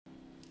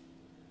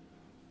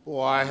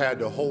Boy, I had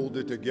to hold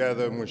it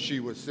together when she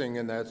was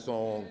singing that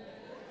song,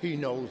 He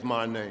Knows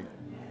My Name.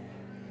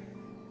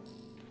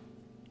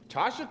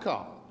 Tasha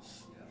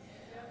Cobbs.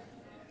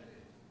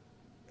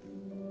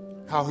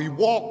 How he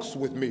walks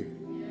with me.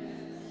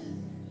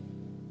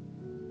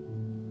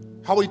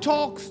 How he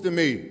talks to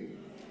me.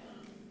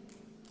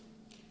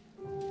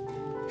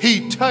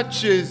 He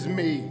touches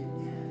me.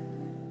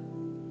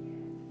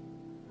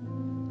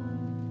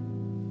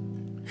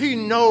 He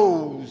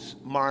knows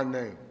my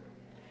name.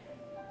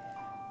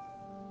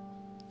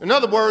 In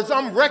other words,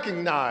 I'm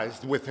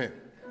recognized with him.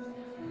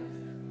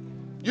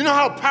 You know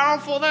how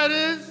powerful that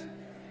is?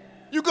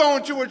 You go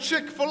into a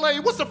Chick-fil-A,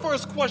 what's the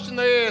first question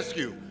they ask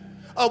you?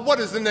 What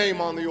is the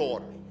name on the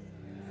order?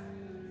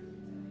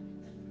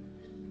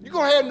 You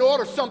go ahead and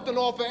order something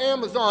off of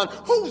Amazon,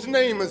 whose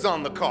name is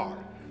on the card?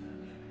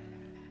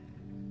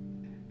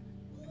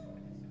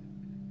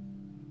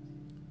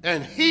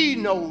 And he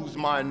knows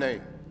my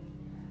name.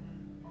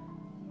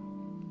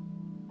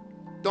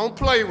 Don't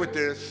play with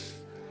this.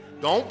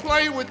 Don't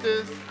play with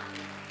this.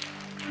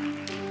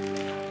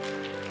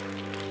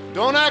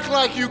 Don't act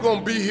like you're going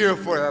to be here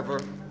forever.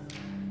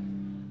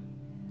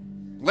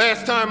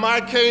 Last time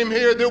I came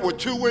here, there were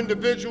two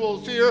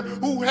individuals here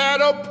who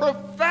had a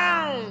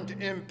profound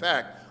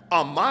impact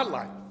on my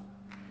life.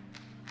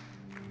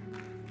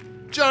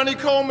 Johnny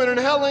Coleman and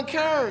Helen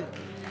Carey.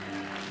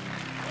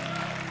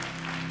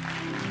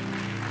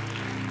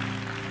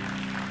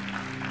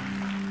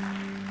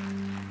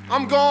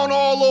 I'm going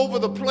all over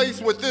the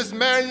place with this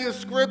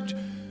manuscript,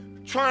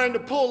 trying to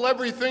pull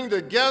everything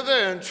together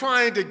and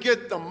trying to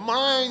get the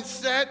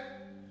mindset.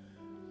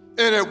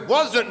 And it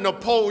wasn't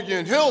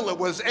Napoleon Hill, it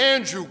was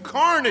Andrew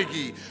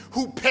Carnegie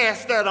who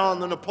passed that on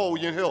to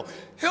Napoleon Hill.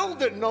 Hill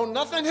didn't know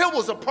nothing. Hill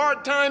was a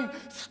part-time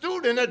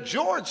student at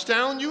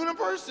Georgetown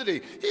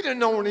University. He didn't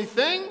know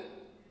anything.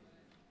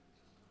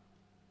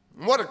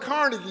 And what did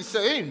Carnegie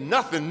say? Ain't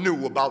nothing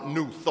new about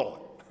new thought.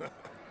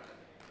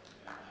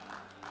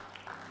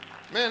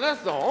 Man,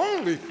 that's the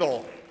only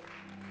thought.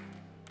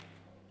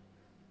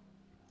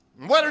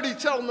 And what did he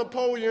tell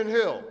Napoleon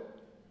Hill?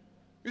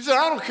 He said,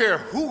 I don't care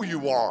who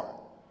you are.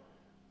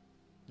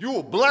 You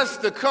were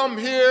blessed to come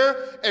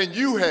here, and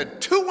you had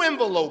two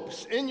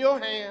envelopes in your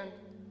hand.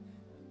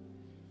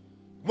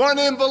 One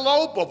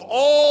envelope of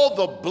all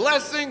the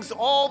blessings,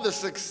 all the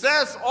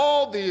success,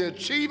 all the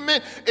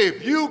achievement,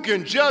 if you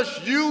can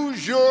just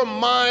use your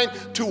mind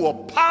to a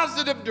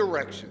positive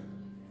direction.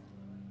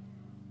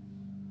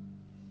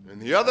 On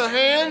the other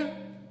hand,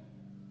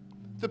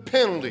 the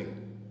penalty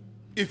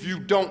if you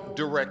don't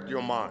direct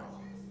your mind.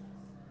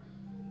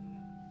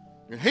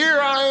 And here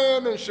I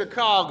am in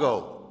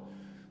Chicago.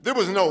 There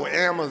was no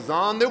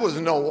Amazon. There was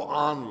no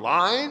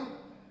online.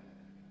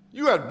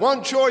 You had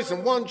one choice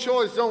and one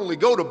choice only.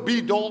 Go to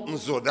B.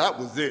 Dalton's or that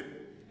was it.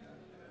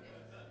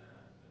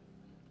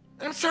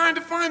 And I'm trying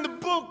to find the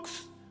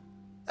books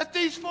that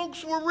these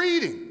folks were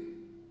reading.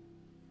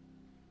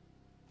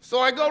 So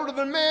I go to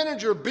the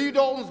manager of B.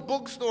 Dalton's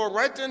bookstore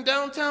right in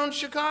downtown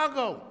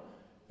Chicago.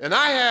 And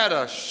I had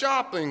a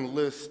shopping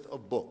list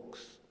of books.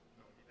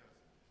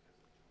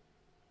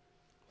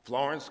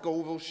 Florence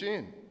Scovel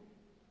Shinn.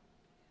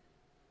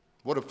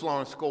 What did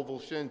Florence Scovel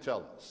Shinn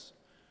tell us?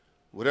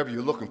 Whatever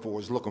you're looking for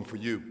is looking for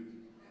you.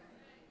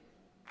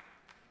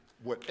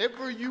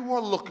 Whatever you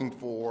are looking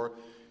for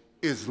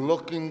is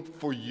looking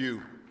for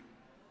you.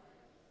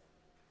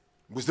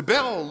 It was the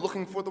bell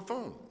looking for the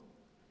phone.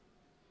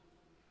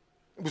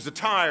 It was the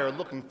tire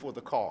looking for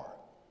the car.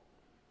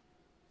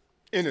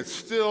 And it's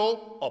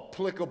still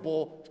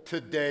applicable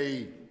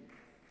today.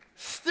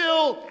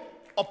 Still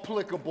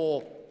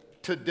applicable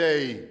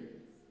today.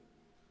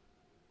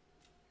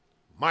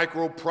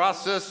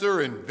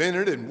 Microprocessor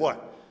invented in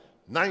what?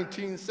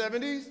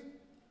 1970s?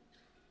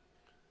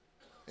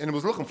 And it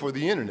was looking for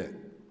the internet.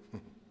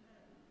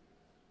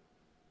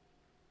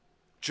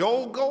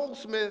 Joel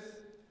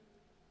Goldsmith,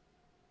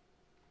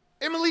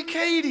 Emily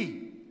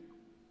Cady,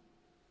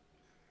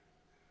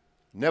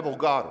 Neville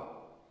Goddard.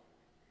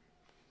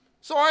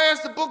 So I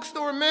asked the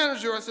bookstore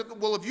manager, I said,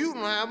 well, if you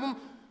don't have them,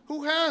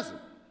 who has them?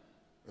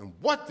 And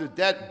what did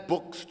that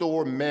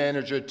bookstore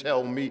manager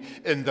tell me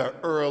in the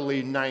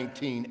early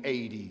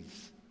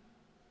 1980s?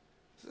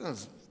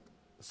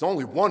 It's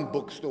only one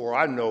bookstore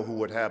I know who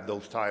would have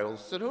those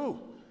titles. I said, who? He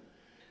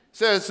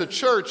said, it's a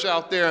church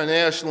out there on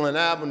Ashland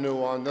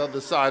Avenue on the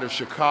other side of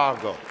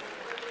Chicago.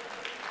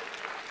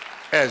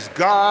 As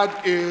God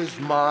is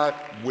my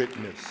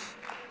witness.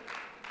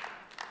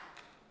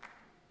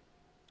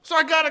 So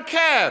I got a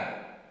cab.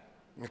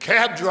 The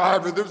cab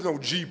driver, there was no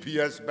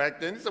GPS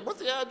back then. He said, what's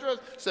the address?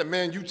 I said,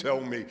 man, you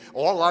tell me.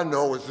 All I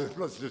know is this,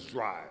 let's just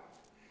drive.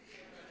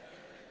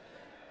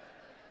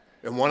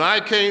 And when I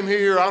came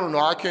here, I don't know,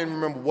 I can't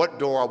remember what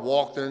door I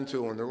walked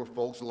into, and there were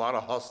folks, a lot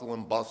of hustle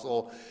and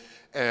bustle.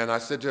 And I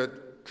said to her,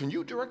 can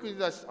you direct me to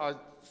that?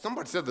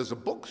 Somebody said there's a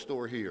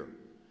bookstore here.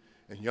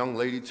 And a young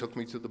lady took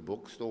me to the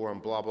bookstore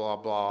and blah, blah,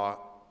 blah.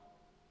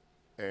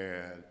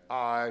 And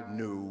I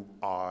knew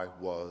I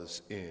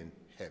was in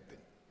heaven.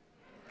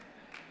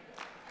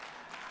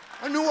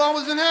 I knew I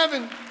was in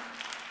heaven.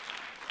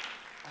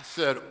 I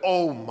said,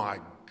 oh my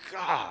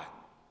God.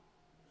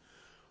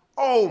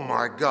 Oh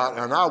my God.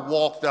 And I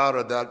walked out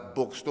of that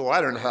bookstore.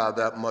 I didn't have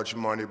that much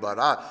money, but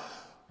I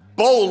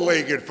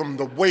bow-legged from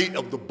the weight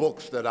of the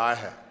books that I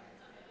had.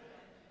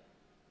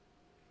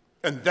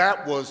 And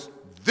that was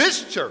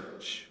this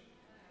church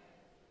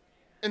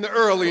in the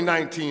early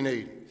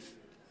 1980s.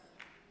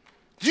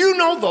 Do you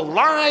know the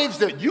lives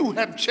that you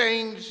have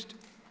changed?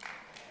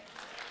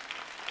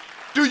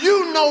 Do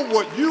you know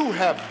what you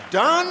have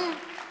done?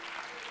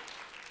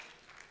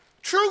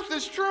 Truth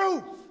is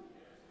truth.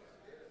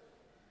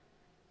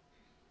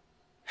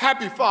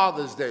 Happy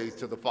Father's Day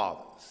to the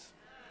fathers.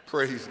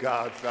 Praise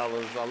God,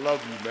 fellas. I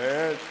love you,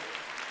 man.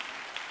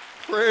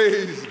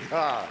 Praise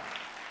God.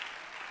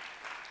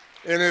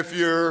 And if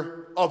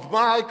you're of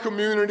my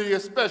community,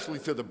 especially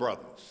to the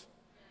brothers.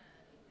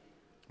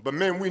 But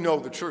men, we know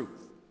the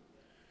truth.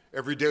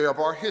 Every day of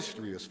our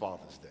history is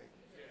Father's Day.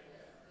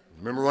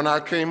 Remember when I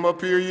came up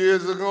here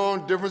years ago,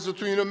 the difference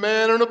between a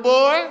man and a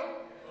boy?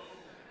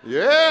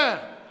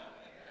 Yeah.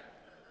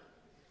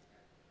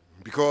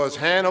 Because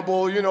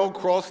Hannibal,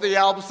 crossed the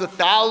Alps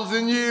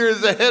 1,000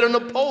 years ahead of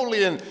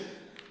Napoleon.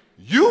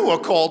 You are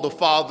called the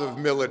father of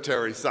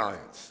military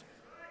science.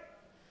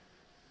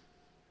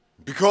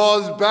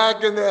 Because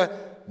back in the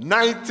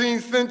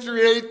 19th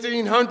century,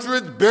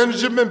 1800s,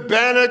 Benjamin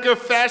Banneker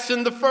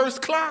fashioned the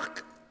first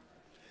clock.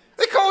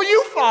 They call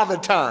you Father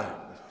Time.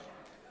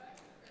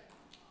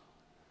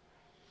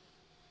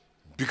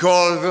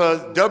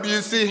 Because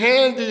W.C.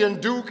 Handy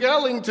and Duke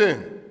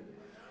Ellington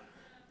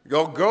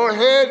go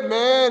ahead,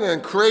 man,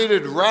 and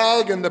created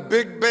rag and the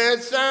big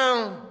bad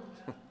sound.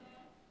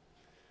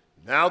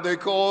 Now they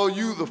call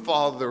you the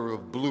father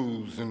of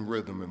blues and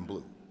rhythm and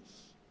blues.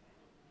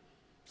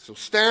 So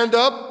stand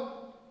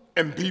up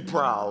and be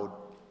proud.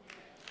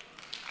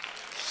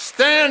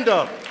 Stand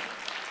up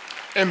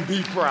and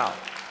be proud.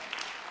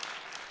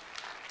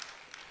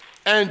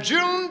 And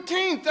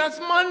Juneteenth, that's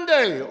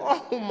Monday.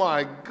 Oh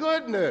my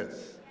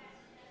goodness.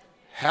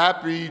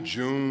 Happy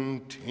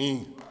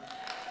Juneteenth.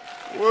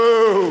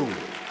 Whoa.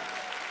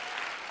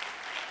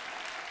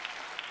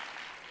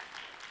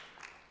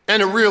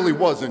 And it really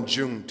wasn't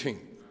Juneteenth.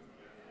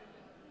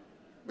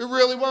 It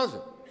really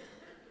wasn't.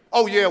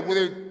 Oh yeah,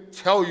 we'll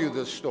tell you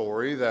the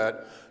story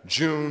that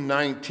June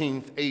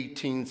 19th,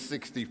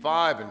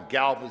 1865 in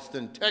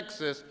Galveston,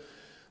 Texas,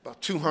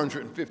 about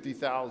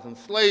 250,000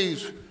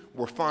 slaves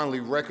were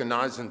finally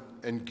recognized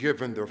and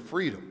given their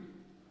freedom.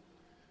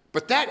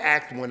 But that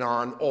act went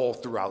on all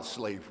throughout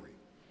slavery.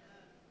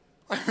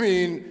 I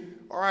mean,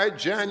 all right,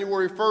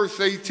 January 1st,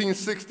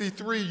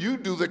 1863, you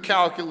do the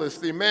calculus,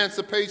 the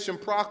Emancipation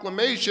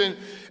Proclamation,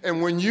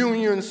 and when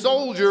Union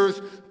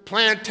soldiers,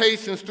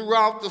 plantations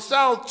throughout the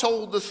South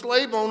told the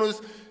slave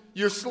owners,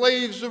 your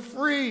slaves are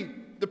free,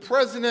 the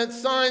president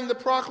signed the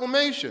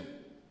proclamation.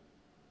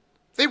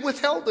 They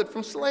withheld it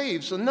from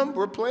slaves, a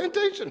number of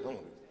plantation owners,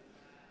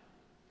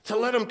 to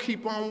let them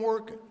keep on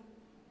working,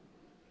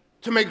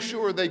 to make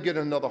sure they get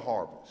another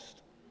harvest.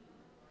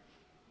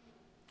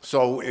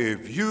 So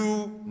if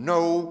you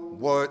know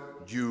what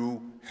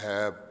you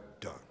have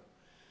done,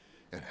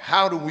 and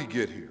how do we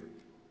get here?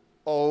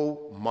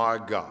 Oh my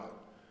God.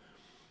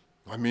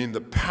 I mean,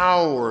 the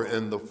power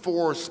and the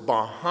force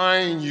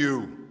behind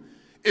you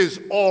is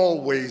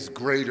always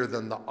greater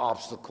than the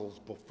obstacles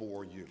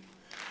before you.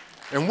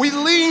 And we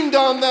leaned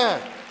on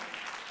that.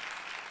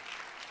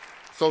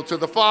 So to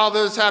the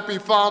fathers, happy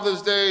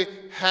Father's Day,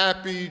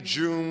 happy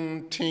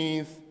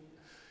Juneteenth.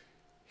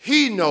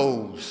 He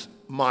knows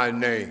my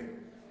name.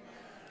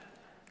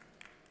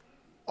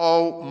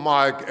 Oh,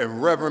 Mike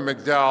and Reverend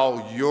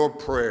McDowell, your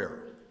prayer.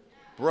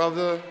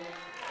 Brother,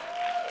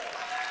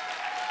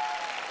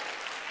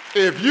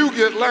 if you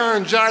get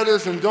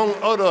laryngitis and don't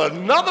utter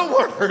another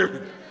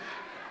word,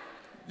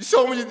 you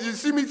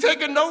see me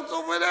taking notes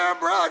over there,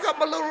 bro? I got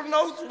my little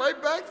notes right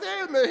back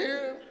there, man.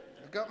 Here.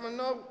 I got my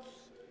notes.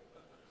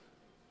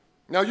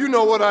 Now, you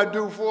know what I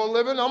do for a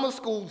living. I'm a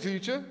school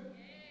teacher,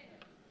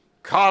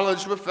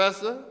 college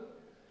professor.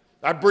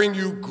 I bring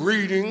you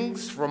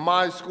greetings from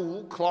my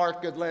school,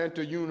 Clark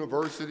Atlanta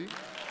University,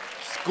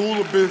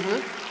 School of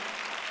Business.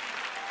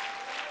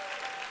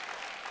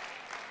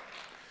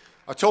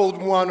 I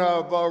told one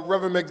of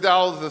Reverend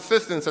McDowell's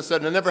assistants, I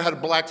said, I never had a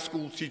black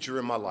school teacher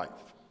in my life.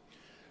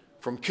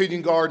 From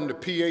kindergarten to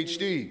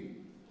PhD,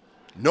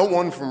 no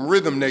one from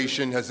Rhythm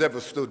Nation has ever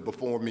stood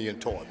before me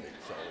and taught me.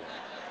 So.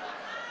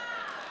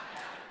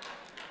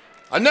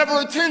 I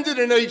never attended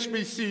an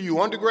HBCU,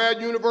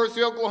 undergrad,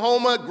 University of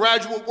Oklahoma,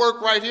 graduate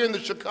work right here in the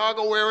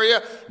Chicago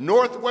area,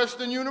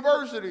 Northwestern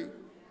University.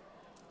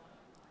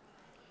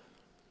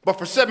 But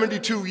for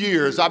 72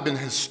 years, I've been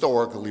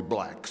historically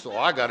black, so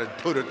I got to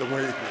put it the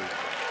way it is.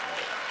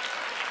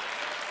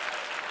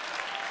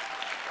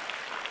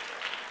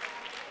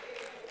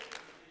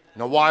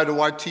 Now, why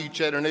do I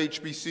teach at an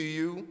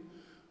HBCU?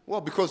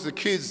 Well, because the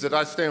kids that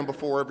I stand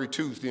before every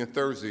Tuesday and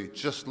Thursday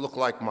just look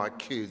like my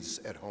kids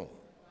at home.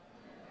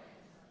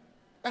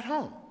 At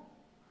home.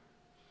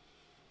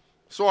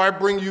 So I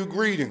bring you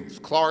greetings,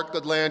 Clark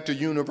Atlanta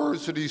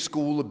University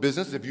School of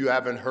Business, if you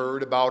haven't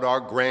heard about our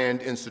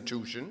grand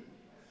institution.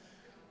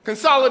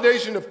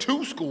 Consolidation of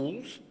two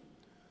schools,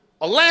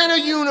 Atlanta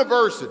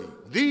University,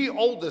 the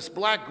oldest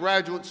black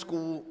graduate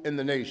school in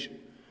the nation.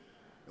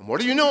 And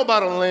what do you know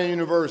about Atlanta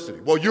University?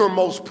 Well, your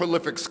most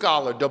prolific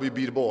scholar,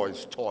 W.B. Du Bois,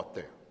 taught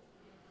there.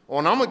 Oh,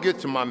 and I'm going to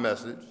get to my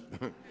message.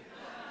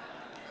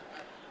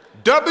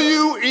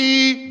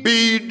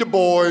 W.E.B. Du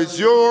Bois,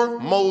 your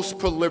most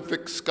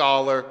prolific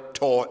scholar,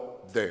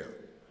 taught there.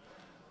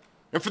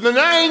 And for the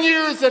 9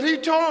 years that he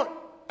taught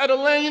at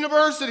Atlanta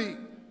University,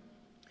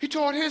 he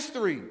taught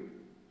history,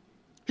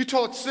 he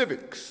taught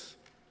civics,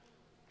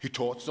 he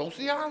taught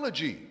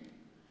sociology,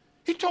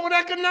 he taught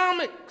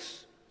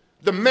economics.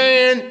 The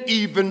man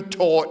even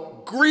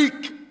taught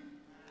Greek.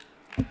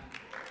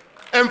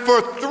 And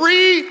for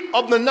 3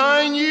 of the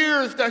 9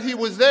 years that he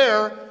was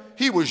there,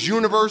 he was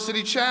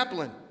university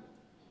chaplain.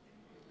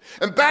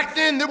 And back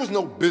then, there was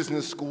no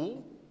business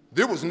school.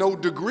 There was no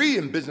degree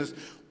in business.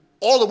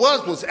 All it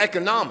was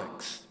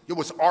economics. It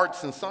was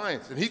arts and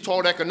science. And he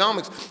taught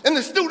economics. And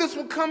the students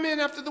would come in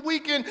after the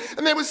weekend,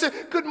 and they would say,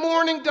 "Good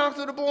morning,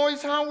 Dr. Du Bois.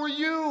 How are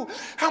you?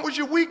 How was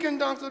your weekend,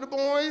 Dr. Du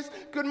Bois?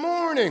 Good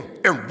morning."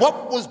 And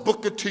what was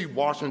Booker T.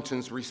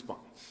 Washington's response?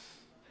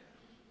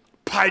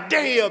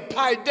 Paideia,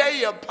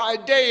 paideia,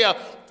 paideia,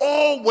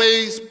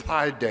 always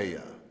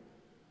paideia.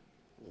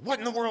 What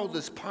in the world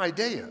is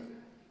paideia?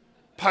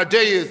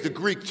 Paideia is the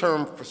Greek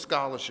term for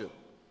scholarship.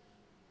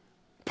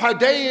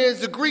 Paideia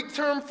is the Greek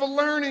term for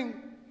learning.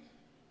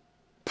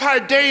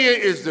 Paideia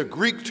is the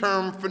Greek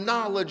term for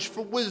knowledge,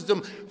 for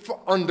wisdom, for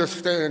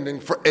understanding,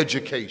 for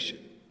education.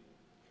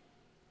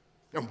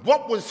 And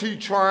what was he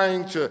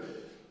trying to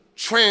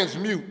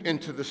transmute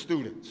into the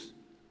students?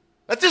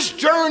 That this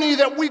journey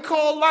that we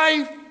call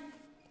life,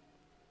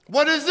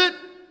 what is it?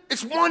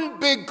 It's one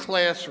big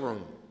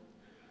classroom.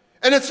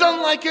 And it's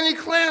unlike any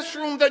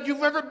classroom that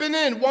you've ever been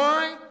in.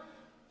 Why?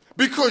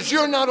 Because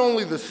you're not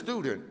only the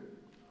student,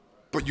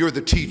 but you're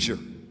the teacher.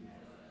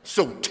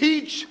 So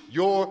teach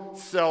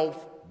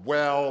yourself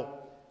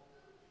well.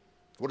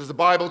 What does the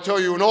Bible tell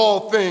you? In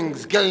all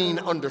things, gain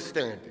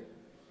understanding.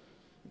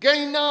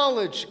 Gain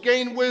knowledge,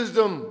 gain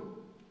wisdom.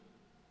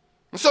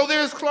 And so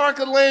there's Clark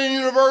Atlanta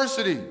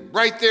University,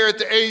 right there at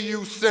the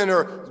AU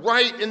Center,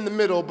 right in the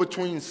middle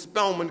between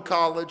Spelman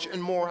College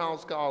and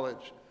Morehouse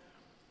College.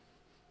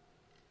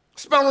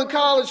 Spelman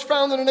College,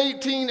 founded in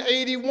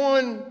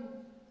 1881.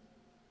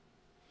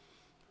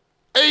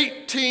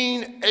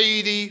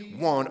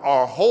 1881,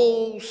 our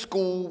whole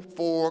school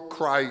for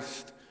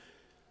Christ.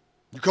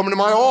 You come into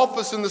my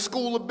office in the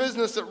School of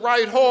Business at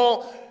Wright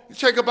Hall, you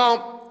take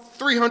about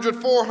 300,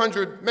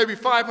 400, maybe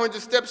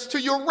 500 steps to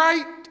your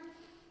right,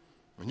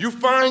 and you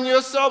find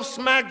yourself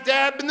smack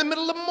dab in the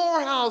middle of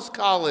Morehouse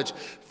College,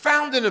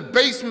 founded in the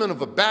basement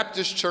of a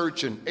Baptist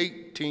church in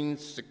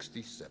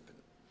 1867.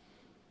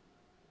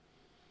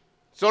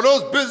 So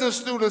those business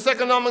students,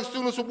 economic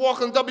students would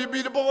walk in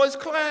W.B. Du Bois'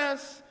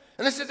 class,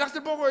 and they said, "Dr.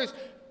 Du Bois,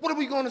 what are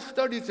we going to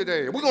study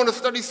today? Are we going to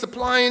study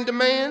supply and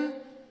demand?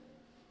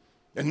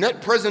 And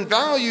net present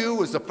value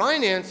is a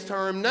finance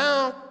term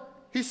now."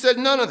 He said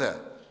none of that.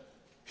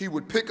 He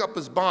would pick up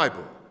his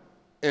Bible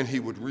and he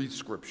would read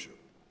Scripture.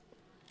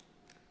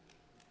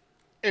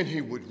 And he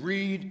would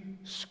read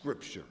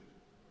Scripture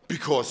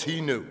because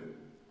he knew.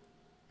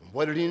 And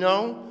what did he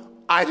know?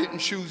 I didn't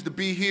choose to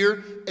be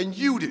here and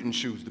you didn't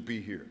choose to be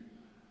here.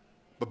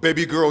 But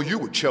baby girl, you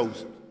were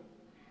chosen.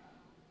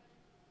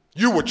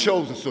 You were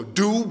chosen, so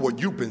do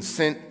what you've been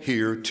sent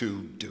here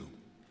to do.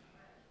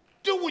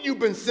 Do what you've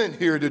been sent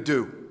here to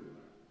do.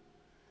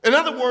 In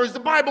other words, the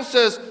Bible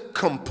says,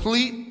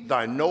 complete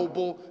thy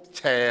noble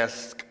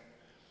task.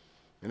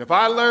 And if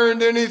I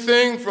learned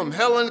anything from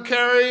Helen,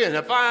 Carey, and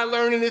if I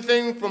learned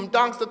anything from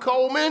Dr.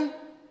 Coleman,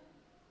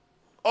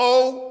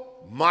 oh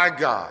my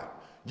God,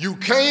 you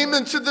came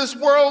into this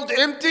world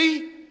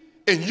empty,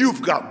 and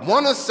you've got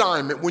one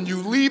assignment. When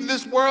you leave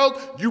this world,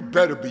 you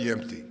better be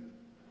empty.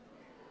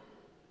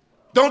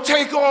 Don't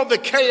take all the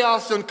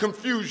chaos and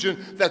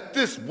confusion that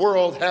this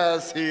world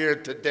has here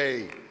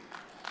today.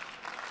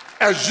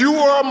 As you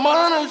are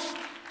admonished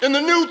in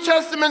the New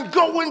Testament,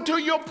 go into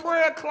your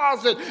prayer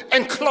closet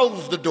and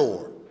close the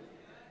door.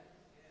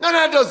 Now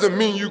that doesn't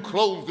mean you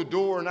close the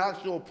door in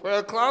actual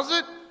prayer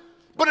closet,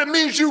 but it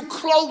means you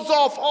close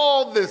off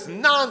all this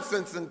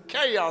nonsense and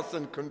chaos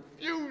and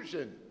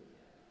confusion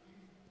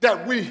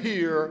that we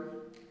hear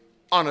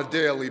on a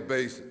daily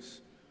basis.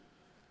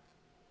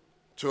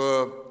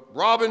 To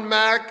Robin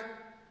Mack,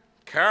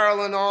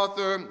 Carolyn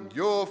Arthur,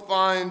 your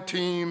fine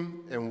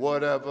team, and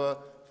whatever,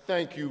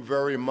 thank you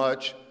very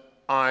much.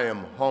 I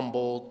am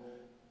humbled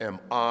and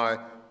I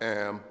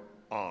am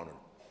honored.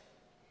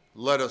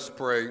 Let us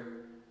pray.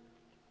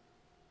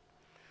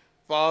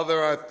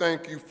 Father, I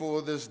thank you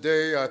for this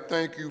day. I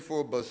thank you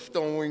for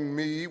bestowing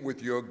me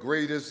with your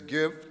greatest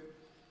gift,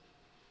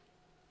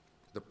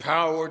 the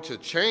power to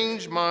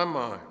change my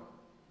mind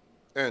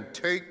and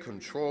take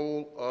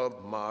control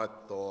of my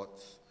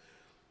thoughts.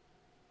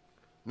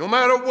 No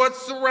matter what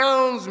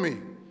surrounds me,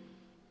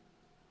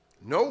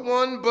 No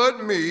one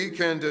but me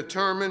can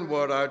determine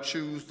what I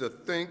choose to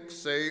think,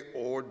 say,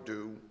 or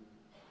do.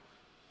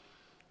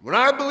 When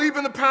I believe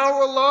in the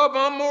power of love,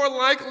 I'm more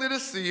likely to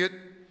see it.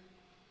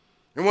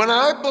 And when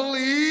I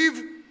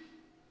believe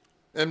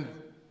in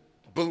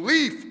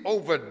belief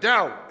over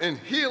doubt and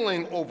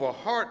healing over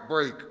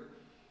heartbreak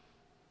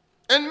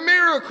and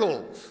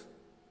miracles,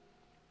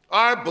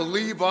 I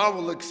believe I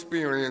will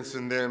experience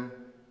in them.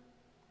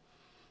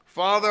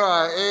 Father,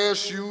 I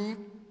ask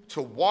you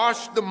to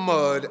wash the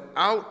mud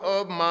out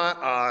of my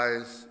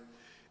eyes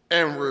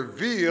and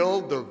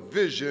reveal the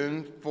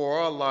vision for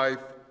our life.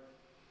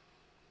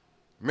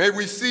 May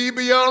we see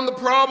beyond the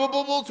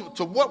probable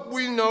to what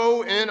we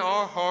know in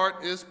our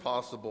heart is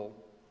possible.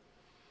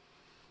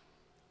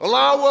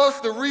 Allow us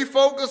to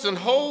refocus and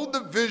hold the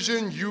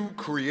vision you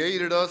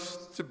created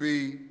us to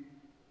be.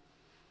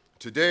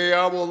 Today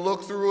I will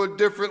look through a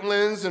different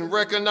lens and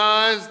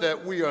recognize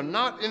that we are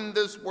not in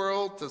this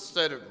world to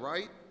set it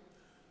right.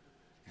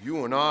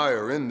 You and I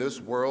are in this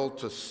world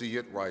to see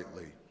it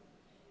rightly.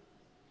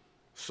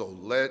 So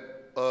let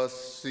us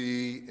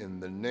see in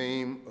the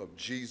name of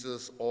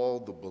Jesus. All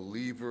the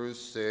believers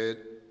said,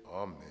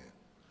 Amen.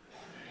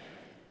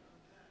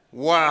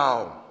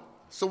 Wow.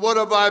 So what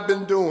have I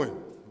been doing?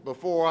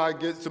 Before I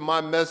get to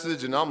my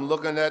message, and I'm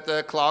looking at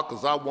that clock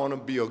because I want to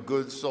be a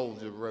good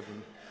soldier,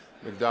 Reverend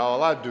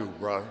McDowell. I do,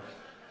 bro.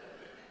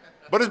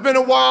 But it's been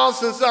a while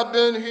since I've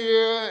been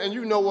here, and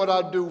you know what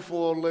I do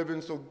for a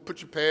living, so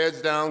put your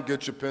pads down,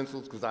 get your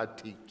pencils, because I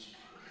teach.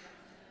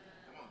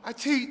 I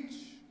teach.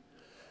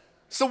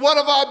 So what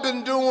have I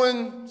been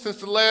doing since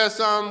the last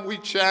time we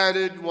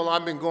chatted? Well,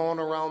 I've been going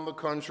around the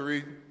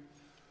country.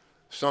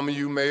 Some of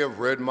you may have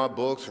read my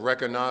books,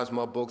 recognized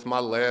my books. My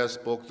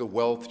last book, The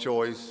Wealth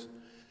Choice,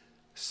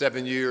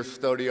 7-year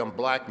study on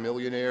black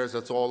millionaires.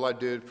 That's all I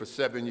did for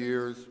 7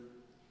 years.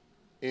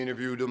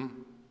 Interviewed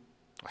them,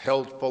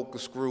 held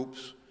focus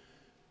groups,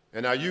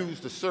 and I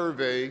used a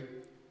survey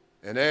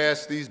and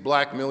asked these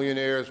black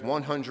millionaires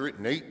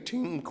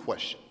 118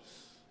 questions.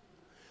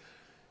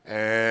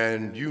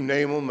 And you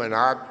name them, and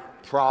I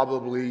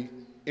probably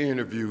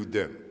interviewed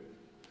them.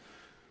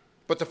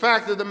 But the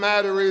fact of the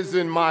matter is,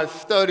 in my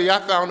study, I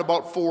found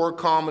about 4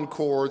 common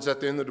chords. At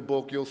the end of the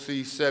book, you'll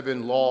see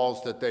 7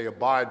 laws that they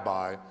abide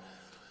by.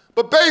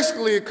 But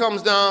basically, it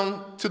comes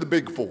down to the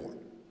big 4.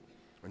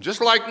 And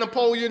just like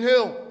Napoleon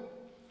Hill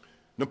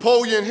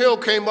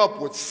came up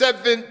with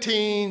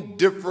 17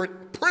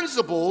 different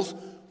principles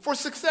for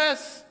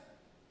success.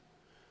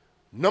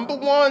 Number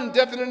 1,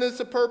 definiteness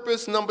of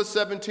purpose. Number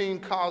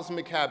 17,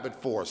 cosmic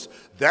habit force.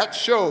 That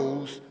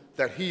shows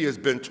that he has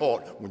been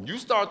taught. When you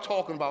start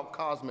talking about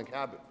cosmic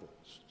habit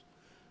force,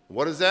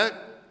 what is that?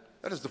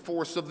 That is the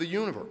force of the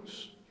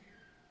universe.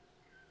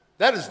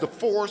 That is the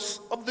force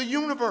of the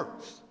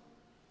universe.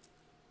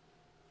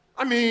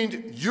 I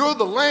mean, you're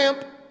the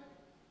lamp,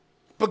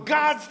 but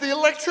God's the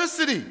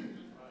electricity.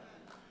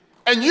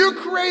 And your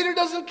creator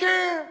doesn't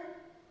care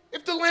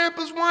if the lamp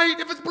is white,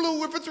 if it's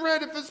blue, if it's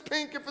red, if it's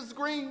pink, if it's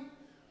green.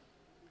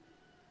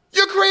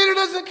 Your creator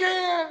doesn't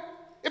care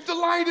if the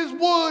light is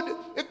wood,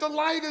 if the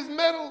light is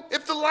metal,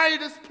 if the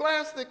light is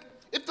plastic,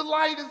 if the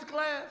light is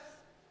glass.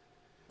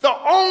 The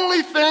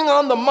only thing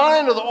on the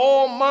mind of the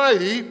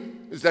Almighty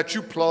is that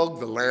you plug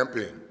the lamp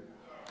in.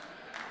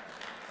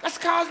 That's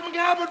cosmic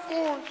habit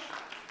force.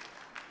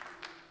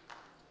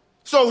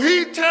 So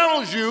he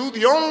tells you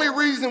the only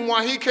reason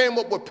why he came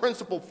up with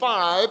principle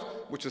 5,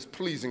 which is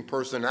pleasing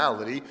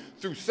personality,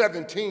 through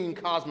 17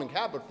 cosmic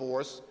habit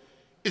force,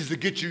 is to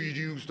get you to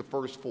use the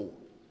first 4.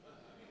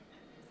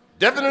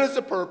 Definiteness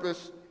of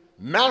purpose,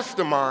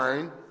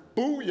 mastermind,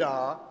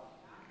 booyah.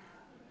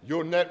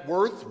 Your net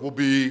worth will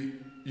be,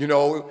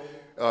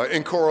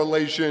 in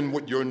correlation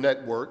with your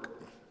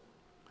network.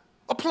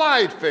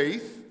 Applied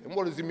faith, and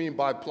what does he mean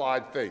by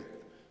applied faith?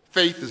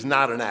 Faith is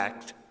not an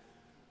act.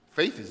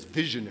 Faith is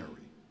visionary.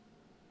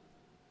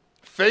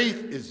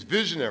 Faith is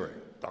visionary.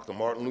 Dr.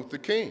 Martin Luther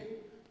King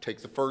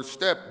takes the first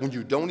step when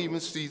you don't even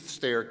see the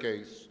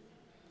staircase.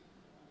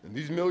 And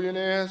these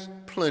millionaires,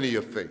 plenty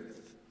of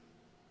faith.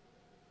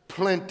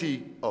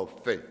 Plenty of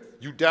faith.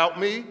 You doubt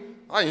me?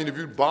 I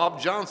interviewed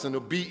Bob Johnson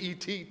of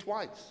BET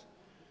twice.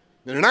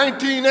 In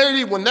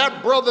 1980, when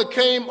that brother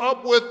came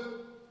up with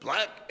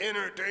black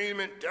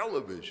entertainment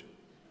television,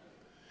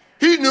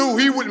 he knew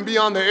he wouldn't be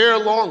on the air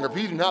long if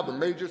he didn't have a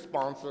major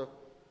sponsor.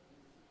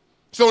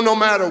 So no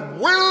matter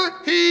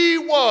where he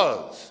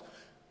was,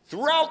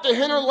 throughout the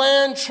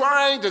hinterland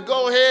trying to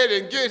go ahead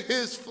and get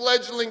his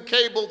fledgling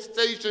cable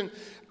station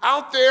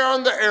out there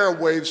on the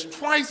airwaves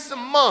twice a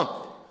month,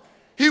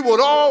 he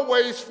would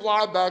always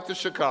fly back to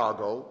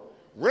Chicago,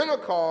 rent a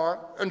car,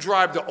 and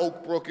drive to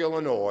Oak Brook,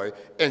 Illinois,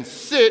 and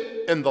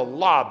sit in the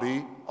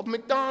lobby of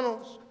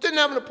McDonald's. Didn't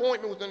have an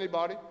appointment with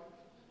anybody.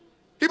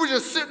 He would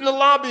just sit in the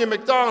lobby of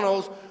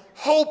McDonald's,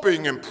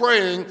 hoping and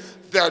praying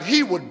that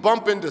he would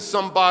bump into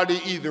somebody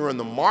either in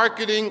the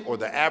marketing or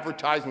the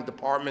advertising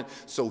department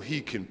so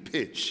he can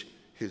pitch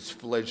his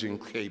fledgling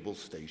cable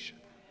station.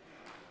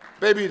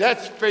 Baby,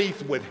 that's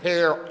faith with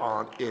hair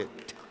on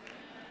it.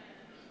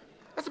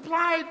 That's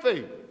applied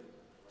faith.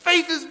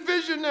 Faith is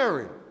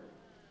visionary.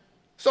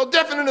 So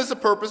definite is a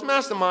purpose.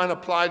 Mastermind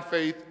applied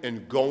faith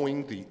in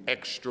going the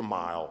extra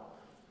mile.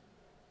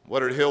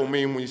 What did Hill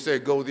mean when you say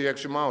go the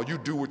extra mile? You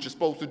do what you're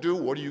supposed to do.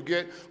 What do you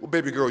get? Well,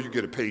 baby girl, you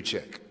get a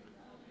paycheck.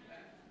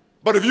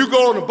 But if you're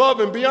going above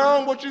and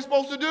beyond what you're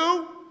supposed to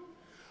do,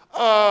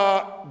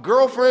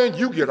 girlfriend,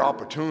 you get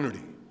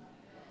opportunity.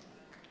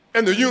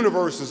 And the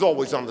universe is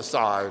always on the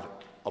side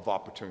of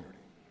opportunity.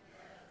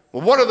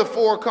 Well, what are the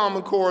four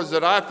common cores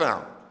that I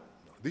found?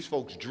 These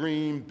folks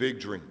dream big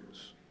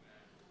dreams.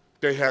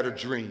 They had a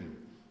dream,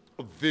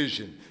 a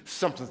vision,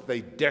 something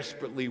they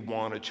desperately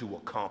wanted to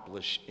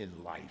accomplish in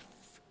life.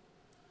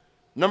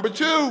 Number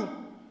two,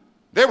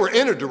 they were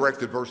inner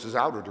directed versus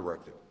outer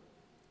directed.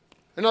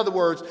 In other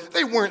words,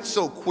 they weren't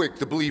so quick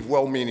to believe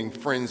well-meaning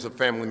friends or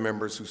family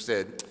members who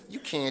said, you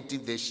can't do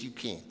this, you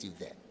can't do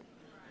that.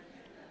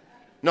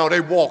 No,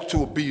 they walked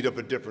to a beat of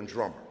a different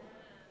drummer.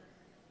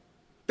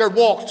 They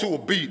walked to a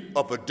beat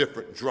of a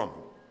different drummer.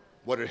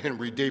 What did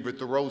Henry David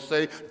Thoreau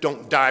say?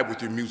 Don't die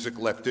with your music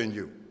left in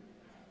you.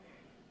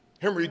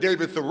 Henry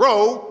David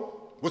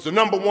Thoreau was the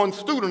 #1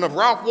 student of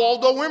Ralph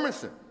Waldo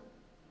Emerson.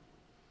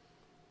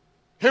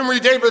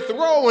 Henry David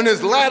Thoreau, in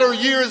his latter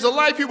years of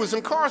life, he was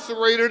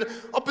incarcerated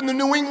up in the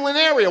New England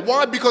area.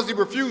 Why? Because he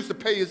refused to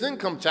pay his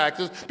income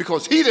taxes,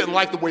 because he didn't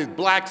like the way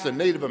blacks and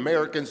Native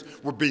Americans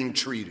were being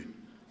treated.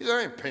 He said,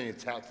 I ain't paying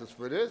taxes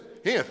for this.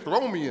 He ain't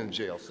throw me in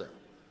jail cell.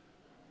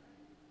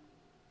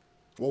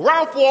 Well,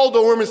 Ralph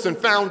Waldo Emerson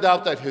found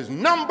out that his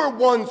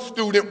 #1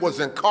 student was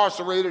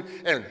incarcerated,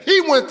 and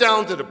he went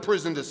down to the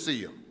prison to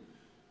see him.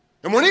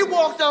 And when he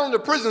walked down to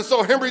the prison,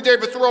 saw Henry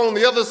David Thoreau on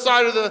the other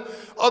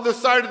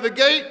side of the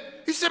gate,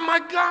 he said, my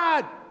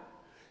God,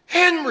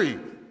 Henry,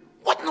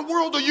 what in the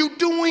world are you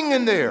doing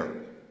in there?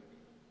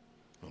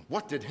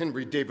 What did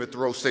Henry David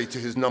Thoreau say to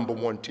his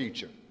 #1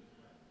 teacher?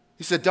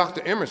 He said,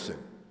 Dr. Emerson,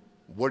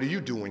 what are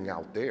you doing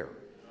out there?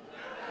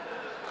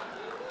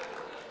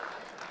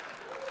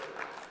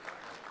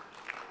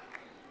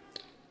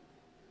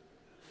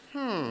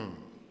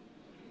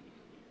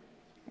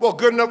 Well,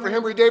 good enough for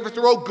Henry David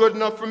Thoreau, good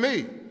enough for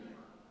me.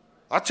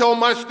 I tell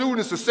my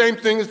students the same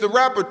thing as the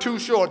rapper, Too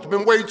Short. It's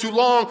been way too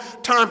long.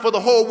 Time for the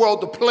whole world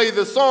to play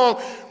this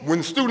song.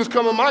 When students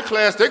come in my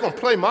class, they're going to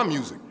play my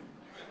music.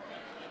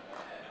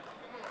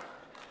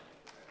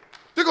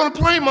 They're going to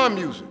play my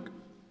music.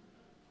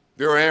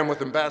 There I am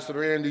with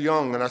Ambassador Andy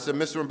Young, and I said,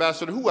 Mr.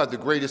 Ambassador, who had the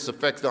greatest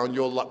effect on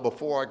your life?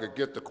 Before I could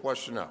get the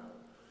question out,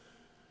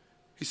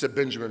 he said,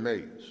 Benjamin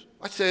Mays.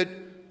 I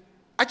said,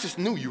 I just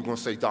knew you were going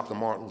to say Dr.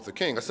 Martin Luther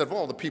King. I said, of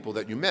all the people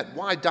that you met,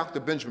 why Dr.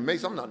 Benjamin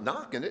Mays? I'm not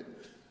knocking it,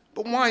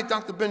 but why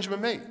Dr.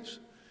 Benjamin Mays?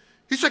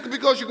 He said,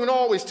 because you can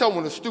always tell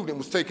when a student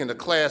was taking a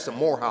class at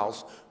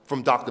Morehouse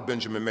from Dr.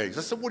 Benjamin Mays.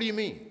 I said, what do you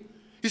mean?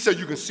 He said,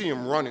 you can see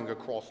him running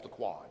across the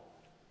quad.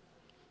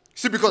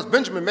 See, because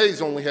Benjamin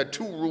Mays only had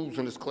 2 rules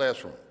in his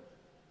classroom.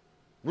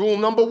 Rule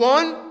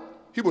 #1,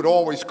 he would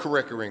always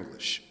correct your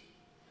English.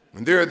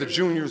 And there are the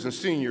juniors and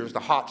seniors, the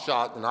hot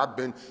shot, and I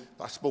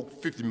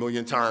spoke 50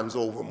 million times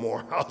over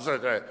Morehouse.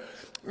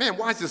 Man,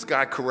 why is this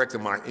guy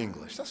correcting my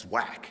English? That's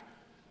whack.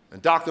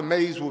 And Dr.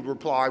 Mays would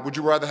reply, would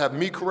you rather have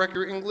me correct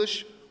your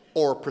English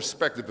or a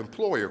prospective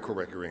employer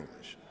correct your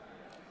English?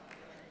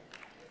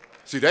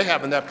 See, they're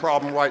having that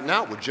problem right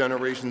now with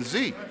Generation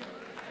Z.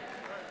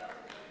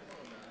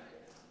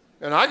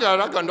 And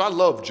I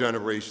love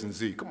Generation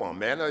Z. Come on,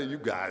 man, you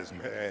guys,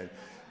 man.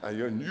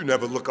 You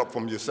never look up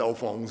from your cell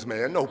phones,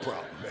 man. No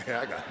problem,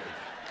 man. I got it.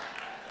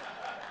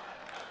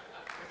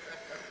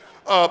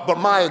 But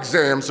my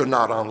exams are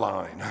not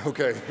online,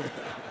 okay?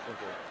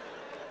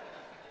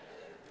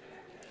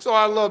 So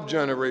I love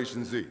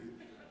Generation Z.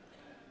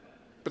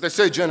 But they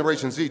say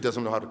Generation Z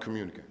doesn't know how to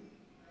communicate.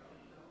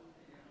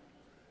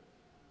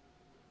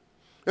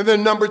 And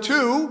then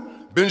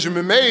 #2,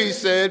 Benjamin Mays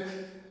said,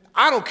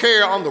 I don't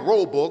care on the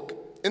roll book,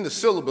 in the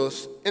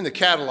syllabus, in the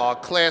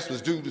catalog, class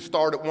was due to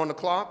start at 1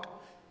 o'clock.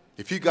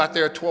 If he got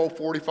there at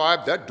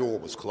 12:45, that door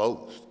was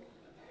closed.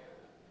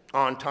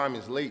 On time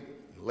is late.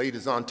 Late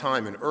is on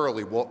time, and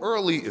early, well,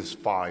 early is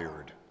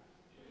fired.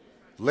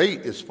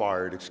 Late is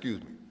fired,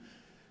 excuse me.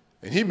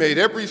 And he made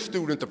every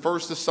student the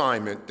first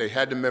assignment, they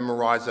had to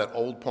memorize that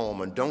old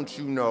poem. And don't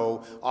you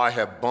know, I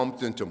have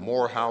bumped into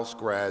Morehouse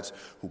grads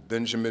who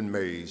Benjamin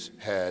Mays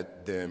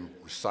had them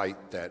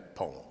recite that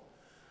poem.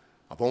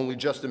 I've only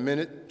just a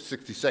minute,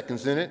 60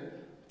 seconds in it.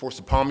 Force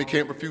upon me,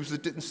 can't refuse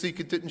it, didn't seek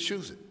it, didn't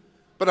choose it.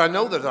 But I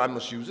know that I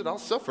must use it. I'll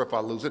suffer if I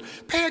lose it.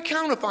 Pay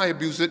account if I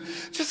abuse it.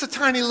 Just a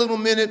tiny little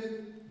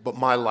minute, but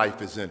my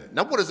life is in it.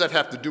 Now, what does that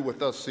have to do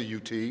with us,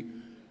 CUT?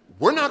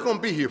 We're not going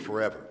to be here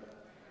forever.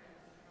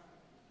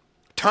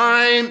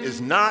 Time is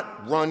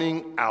not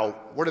running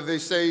out. What do they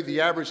say?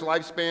 The average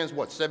lifespan's,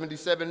 what,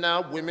 77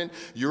 now? Women,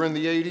 you're in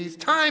the 80s.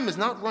 Time is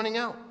not running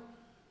out,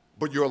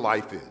 but your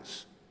life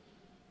is.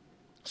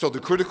 So the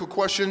critical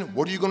question,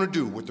 what are you going to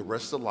do with the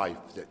rest of life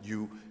that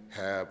you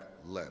have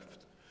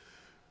left?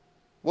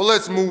 Well,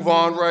 let's move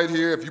on right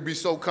here. If you'd be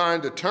so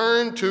kind to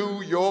turn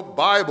to your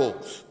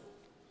Bibles.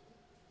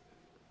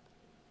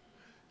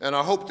 And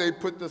I hope they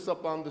put this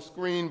up on the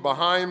screen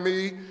behind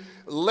me.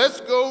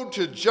 Let's go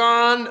to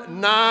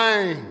John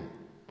 9.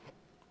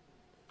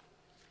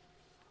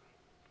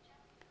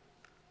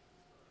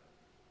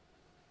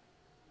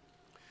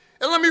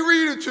 And let me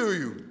read it to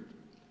you.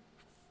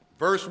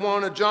 Verse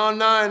 1 of John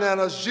 9,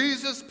 and as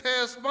Jesus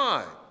passed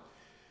by,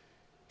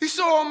 he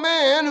saw a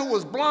man who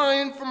was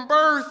blind from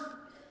birth.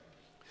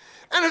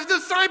 And his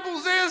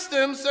disciples asked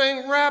him,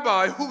 saying,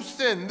 Rabbi, who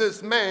sinned,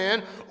 this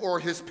man or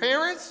his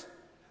parents,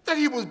 that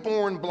he was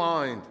born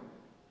blind?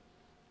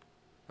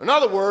 In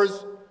other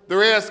words,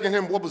 they're asking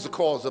him, what was the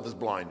cause of his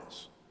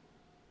blindness?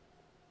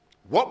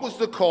 What was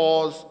the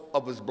cause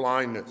of his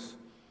blindness?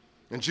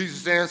 And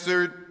Jesus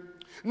answered,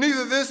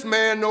 neither this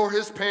man nor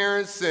his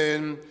parents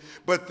sinned,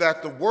 but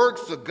that the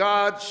works of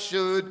God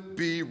should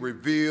be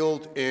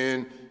revealed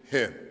in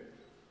him.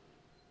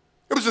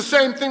 It was the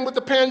same thing with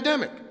the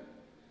pandemic.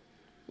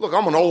 Look,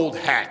 I'm an old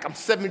hack. I'm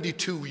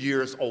 72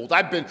 years old.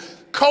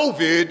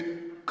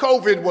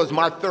 COVID was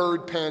my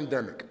third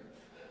pandemic.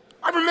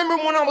 I remember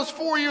when I was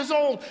 4 years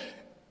old,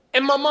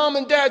 and my mom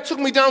and dad took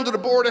me down to the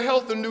Board of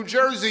Health in New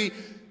Jersey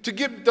to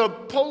get the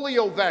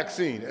polio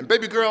vaccine. And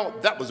baby girl,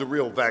 that was a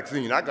real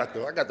vaccine. I got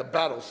the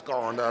battle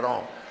scar on that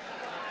arm.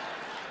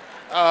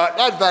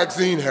 That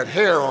vaccine had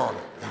hair on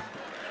it.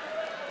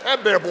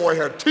 That bad boy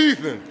had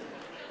teeth in it.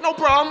 No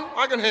problem,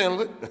 I can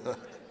handle it.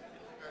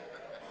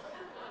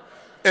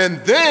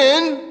 And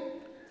then,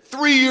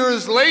 3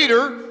 years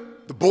later,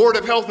 the Board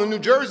of Health in New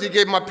Jersey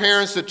gave my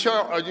parents a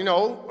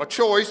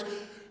choice.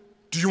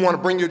 Do you want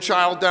to bring your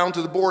child down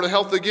to the Board of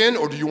Health again,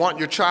 or do you want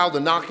your child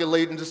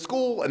inoculated into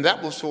school? And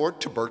that was for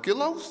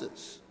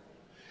tuberculosis.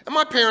 And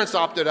my parents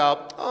opted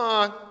out,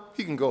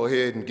 he can go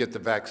ahead and get the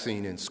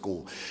vaccine in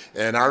school.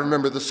 And I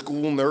remember the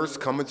school nurse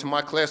coming to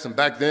my class, and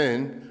back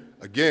then,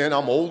 again,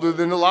 I'm older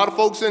than a lot of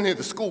folks in here,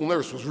 the school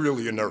nurse was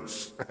really a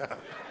nurse.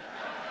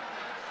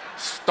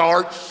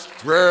 Starched,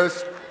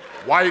 dressed,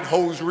 white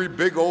hosiery,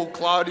 big old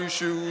cloudy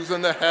shoes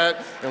and the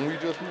hat, and we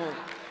just went.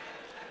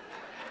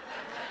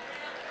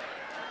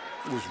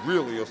 It was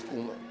really a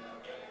school nurse.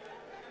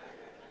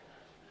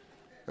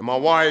 And my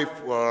wife,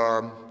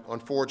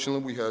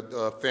 unfortunately, we had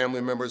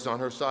family members on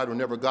her side who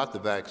never got the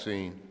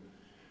vaccine,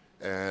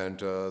 and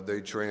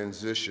they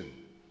transitioned.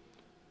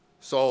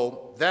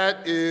 So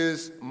that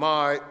is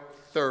my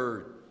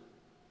third.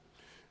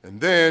 And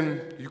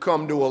then you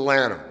come to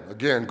Atlanta.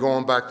 Again,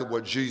 going back to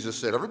what Jesus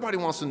said. Everybody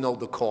wants to know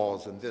the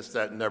cause and this,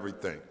 that, and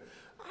everything.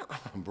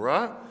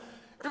 Bruh.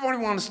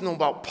 Everybody wants to know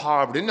about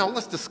poverty. No,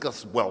 let's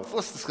discuss wealth.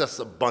 Let's discuss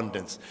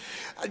abundance.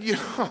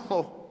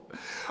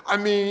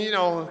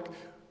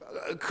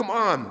 Come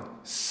on.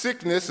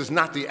 Sickness is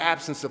not the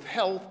absence of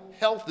health.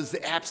 Health is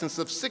the absence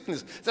of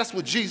sickness. That's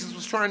what Jesus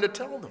was trying to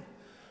tell them.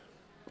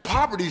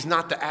 Poverty is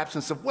not the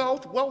absence of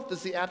wealth. Wealth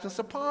is the absence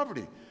of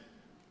poverty.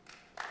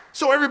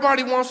 So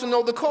everybody wants to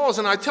know the cause.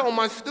 And I tell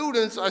my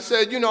students, I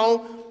said,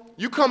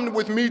 you come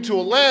with me to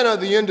Atlanta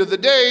at the end of the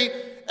day,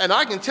 and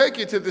I can take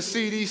you to the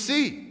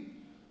CDC.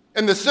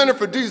 And the Center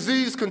for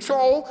Disease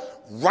Control,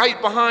 right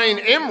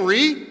behind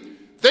Emory,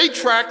 they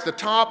track the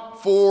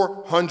top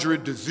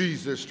 400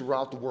 diseases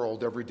throughout the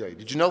world every day.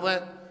 Did you know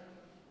that?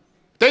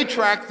 They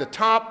track the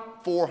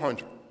top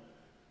 400.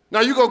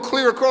 Now you go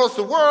clear across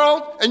the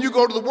world, and you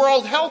go to the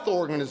World Health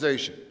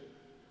Organization.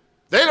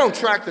 They don't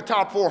track the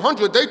top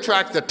 400, they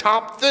track the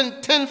top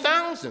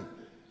 10,000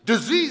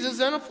 diseases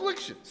and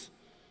afflictions.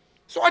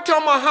 So I tell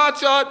my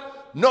hotshot,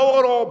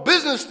 know-it-all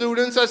business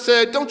students, I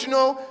said, don't you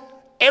know,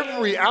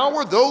 every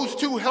hour those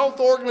two health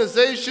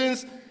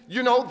organizations,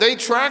 they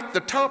track the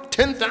top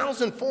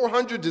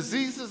 10,400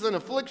 diseases and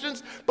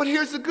afflictions. But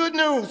here's the good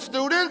news,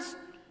 students.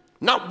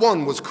 Not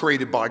one was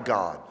created by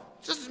God.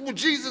 This is what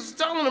Jesus is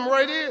telling them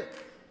right here.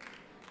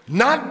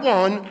 Not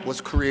one was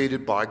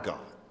created by God.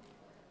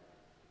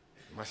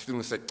 My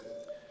students say,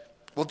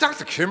 well,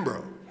 Dr.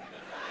 Kimbro,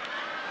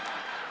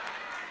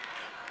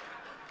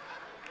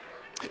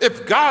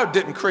 if God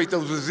didn't create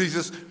those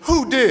diseases,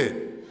 who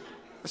did?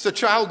 I said,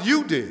 child,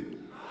 you did.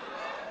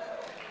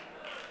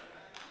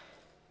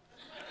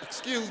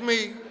 Excuse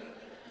me,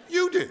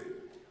 you did.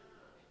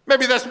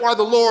 Maybe that's why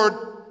the Lord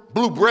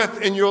blew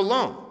breath in your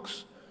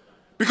lungs.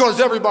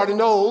 Because everybody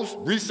knows,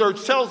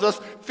 research tells us,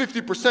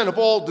 50% of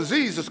all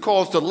disease is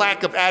caused to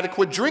lack of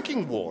adequate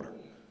drinking water.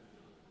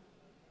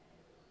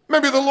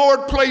 Maybe the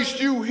Lord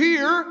placed you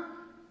here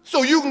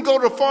so you can go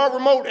to a far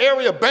remote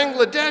area of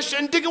Bangladesh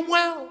and dig a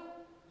well.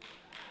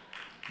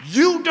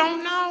 You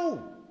don't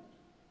know.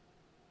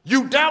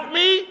 You doubt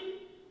me?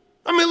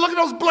 Look at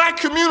those black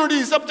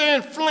communities up there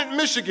in Flint,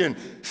 Michigan,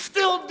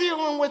 still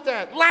dealing with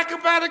that. Lack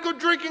of adequate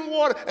drinking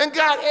water, and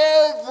got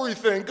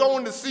everything.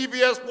 Going to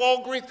CVS,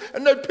 Walgreens,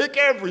 and they pick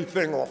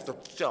everything off the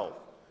shelf.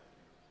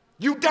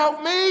 You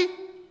doubt me?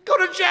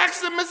 Go to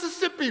Jackson,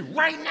 Mississippi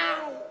right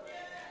now.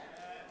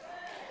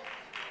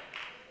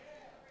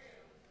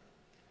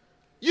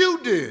 You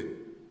did.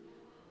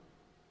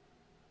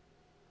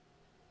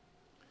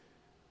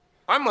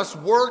 I must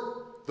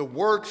work the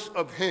works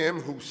of him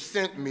who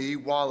sent me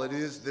while it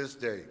is this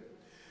day.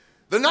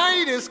 The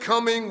night is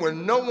coming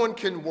when no one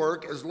can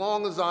work. As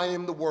long as I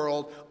am the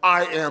world,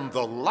 I am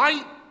the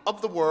light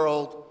of the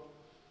world.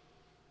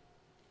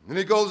 And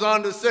he goes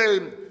on to say,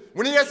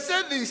 when he had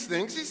said these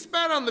things, he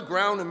spat on the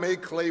ground and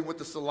made clay with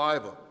the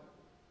saliva.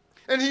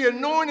 And he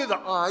anointed the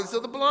eyes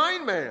of the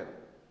blind man.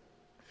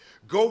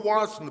 Go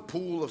wash in the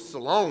pool of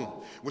Siloam,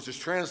 which is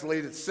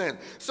translated sent.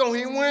 So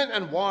he went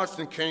and washed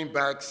and came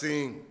back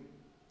seeing.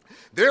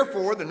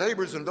 Therefore, the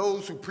neighbors and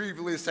those who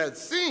previously had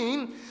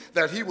seen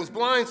that he was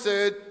blind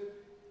said,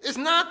 is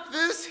not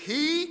this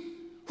he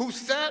who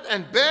sat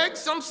and begged?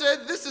 Some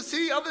said, this is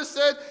he. Others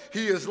said,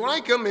 he is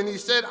like him. And he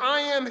said,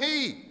 I am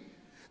he.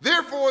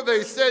 Therefore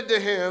they said to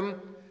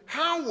him,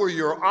 how were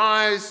your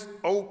eyes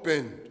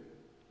opened?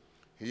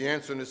 He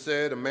answered and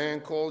said, a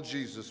man called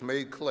Jesus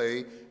made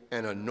clay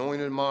and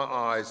anointed my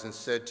eyes and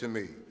said to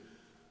me,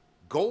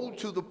 go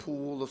to the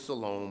pool of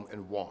Siloam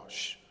and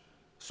wash.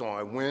 So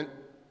I went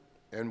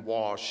and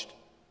washed,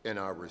 and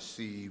I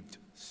received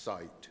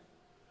sight.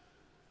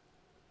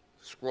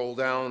 Scroll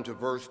down to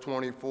verse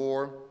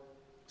 24.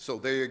 So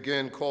they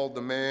again called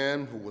the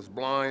man who was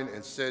blind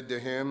and said to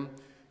him,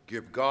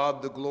 give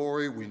God the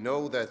glory. We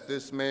know that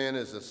this man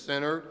is a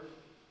sinner.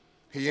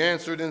 He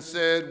answered and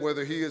said,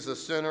 whether he is a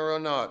sinner or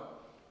not,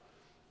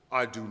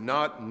 I do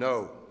not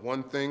know.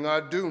 One thing I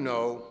do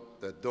know,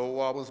 that though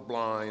I was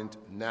blind,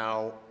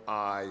 now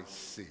I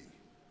see.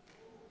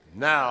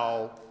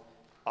 Now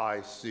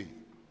I see.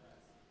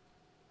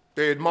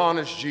 They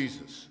admonished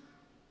Jesus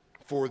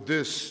for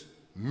this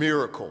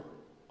miracle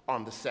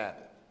on the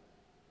Sabbath.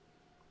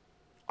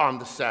 On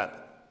the Sabbath.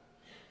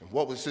 And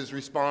what was his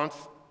response?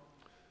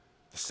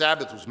 The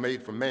Sabbath was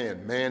made for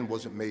man. Man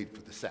wasn't made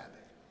for the Sabbath.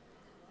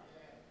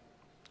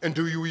 And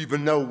do you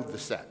even know the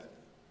Sabbath?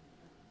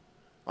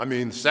 I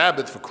mean, the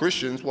Sabbath for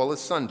Christians, well,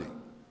 it's Sunday.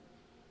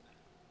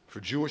 For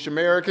Jewish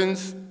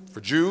Americans,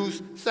 for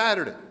Jews,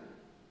 Saturday.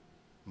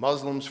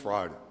 Muslims,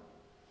 Friday.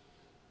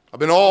 I've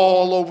been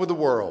all over the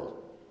world.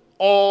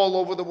 All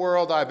over the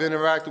world, I've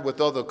interacted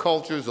with other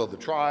cultures, other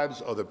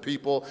tribes, other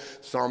people.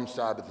 Some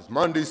Sabbath is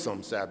Monday,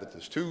 some Sabbath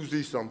is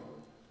Tuesday, some.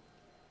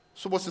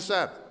 So what's the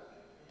Sabbath?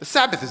 The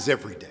Sabbath is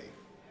every day.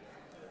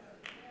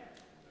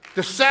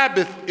 The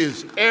Sabbath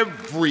is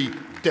every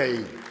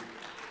day.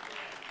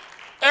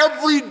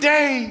 Every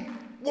day,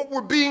 what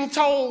we're being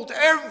told,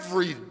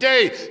 every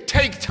day,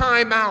 take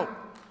time out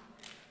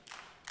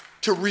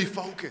to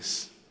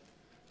refocus.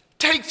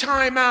 Take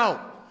time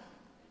out.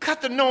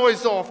 Cut the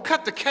noise off,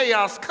 cut the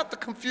chaos, cut the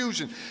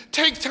confusion.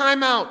 Take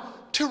time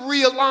out to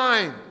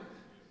realign.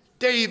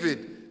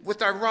 David, with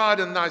thy rod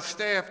and thy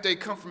staff, they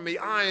comfort me.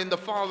 I and the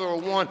Father are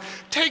one.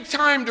 Take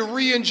time to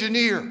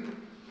re-engineer.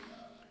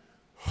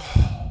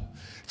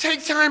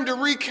 Take time to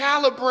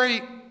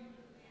recalibrate.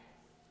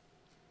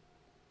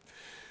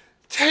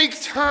 Take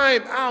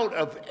time out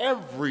of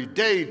every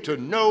day to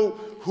know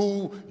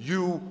who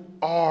you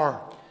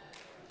are.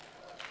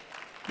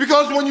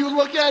 Because when you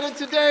look at it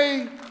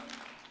today,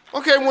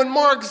 okay, when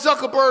Mark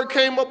Zuckerberg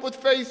came up with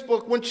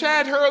Facebook, when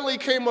Chad Hurley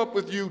came up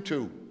with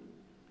YouTube,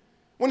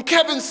 when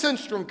Kevin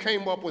Systrom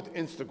came up with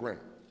Instagram,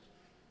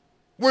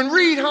 when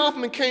Reid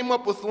Hoffman came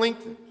up with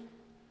LinkedIn,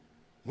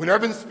 when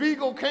Evan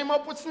Spiegel came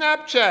up with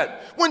Snapchat,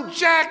 when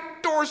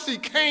Jack Dorsey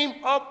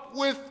came up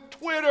with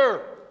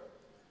Twitter,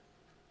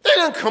 they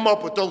didn't come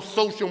up with those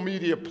social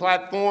media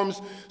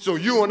platforms so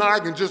you and I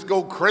can just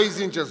go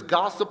crazy and just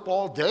gossip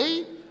all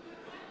day.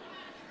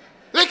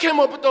 They came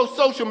up with those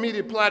social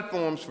media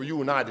platforms for you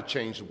and I to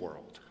change the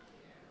world.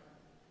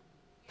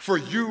 For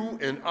you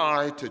and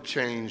I to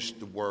change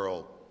the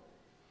world.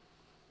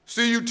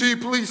 CUT,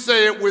 please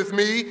say it with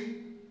me.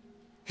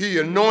 He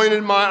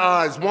anointed my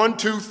eyes. 1,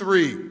 2,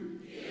 3.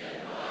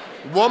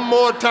 One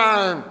more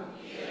time.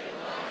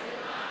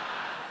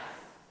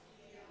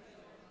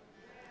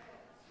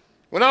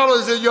 When I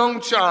was a young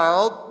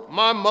child,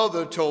 my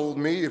mother told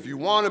me, if you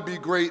want to be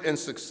great and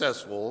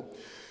successful,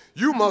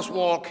 you must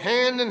walk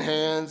hand in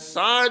hand,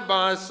 side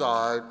by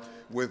side,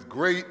 with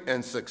great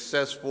and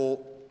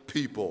successful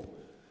people.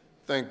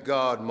 Thank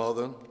God,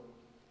 Mother.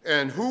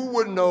 And who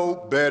would know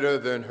better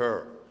than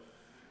her?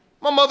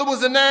 My mother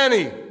was a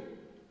nanny.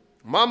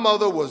 My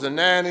mother was a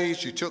nanny.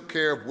 She took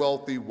care of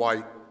wealthy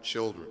white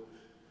children.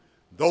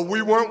 Though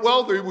we weren't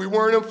wealthy, we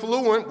weren't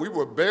affluent, we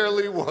were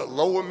barely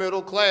lower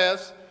middle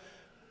class.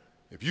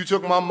 If you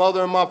took my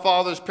mother and my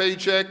father's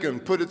paycheck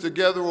and put it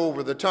together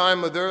over the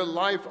time of their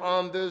life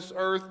on this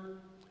earth,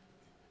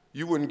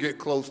 you wouldn't get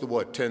close to,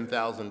 what,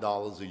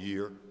 $10,000 a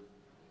year?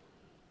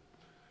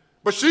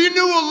 But she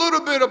knew a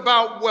little bit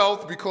about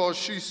wealth because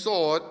she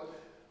saw it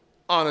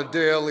on a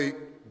daily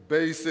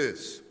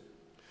basis.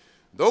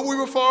 Though we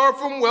were far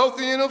from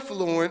wealthy and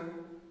affluent,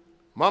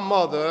 my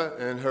mother,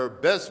 in her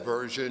best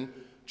version,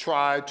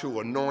 tried to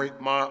anoint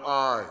my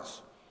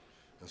eyes.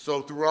 And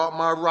so throughout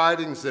my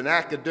writings and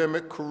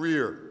academic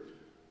career,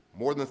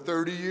 more than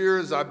 30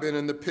 years I've been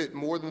in the pit,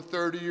 more than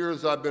 30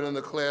 years I've been in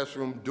the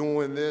classroom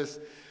doing this,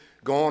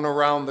 going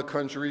around the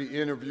country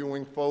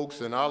interviewing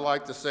folks, and I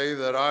like to say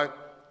that I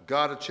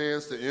got a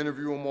chance to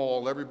interview them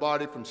all,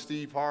 everybody from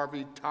Steve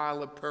Harvey,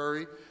 Tyler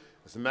Perry,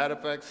 As a matter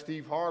of fact,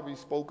 Steve Harvey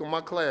spoke in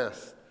my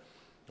class.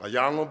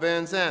 Ayala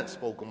Van Zant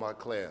spoke in my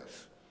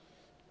class.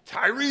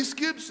 Tyrese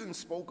Gibson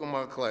spoke in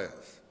my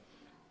class.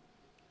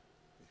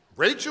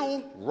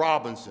 Rachel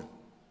Robinson,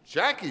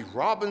 Jackie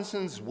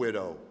Robinson's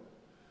widow.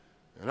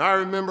 And I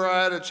remember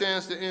I had a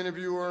chance to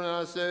interview her, and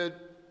I said,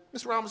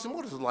 Miss Robinson,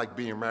 what is it like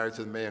being married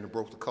to the man who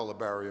broke the color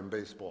barrier in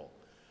baseball?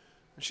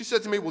 And she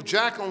said to me, well,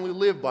 Jack only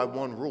lived by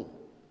one rule.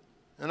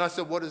 And I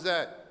said, what is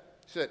that?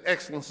 She said,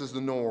 excellence is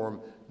the norm,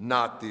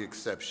 not the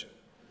exception.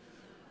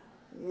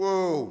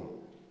 Whoa.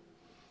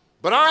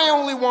 But I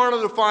only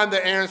wanted to find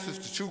the answers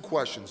to two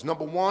questions.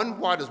 Number one,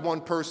 why does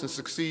one person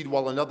succeed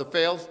while another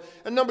fails?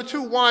 And number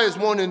two, why is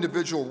one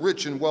individual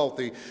rich and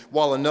wealthy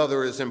while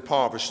another is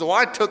impoverished? So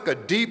I took a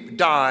deep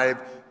dive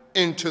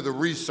into the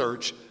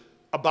research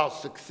about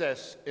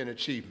success and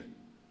achievement.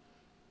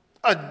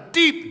 A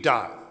deep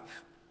dive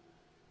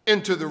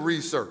into the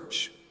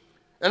research.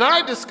 And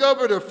I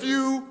discovered a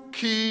few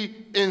key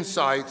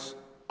insights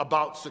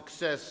about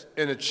success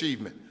and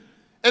achievement.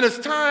 And it's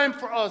time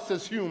for us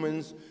as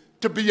humans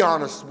to be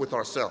honest with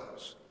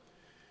ourselves.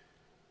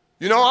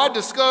 You know, I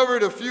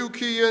discovered a few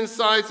key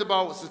insights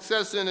about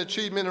success and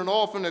achievement, and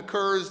often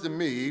occurs to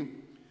me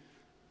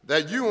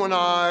that you and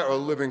I are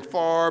living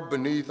far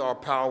beneath our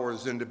power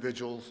as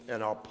individuals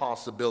and our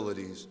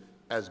possibilities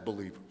as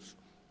believers.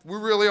 We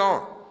really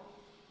are.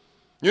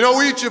 You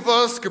know, each of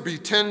us could be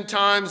 10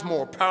 times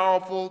more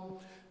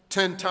powerful,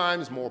 10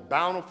 times more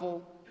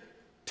bountiful,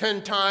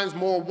 10 times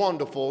more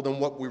wonderful than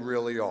what we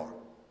really are.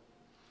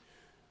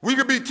 We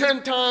could be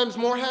 10 times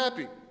more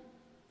happy,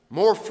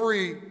 more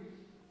free,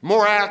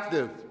 more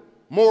active,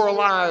 more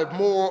alive,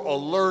 more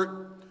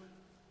alert,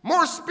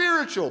 more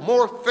spiritual,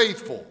 more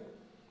faithful,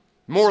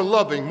 more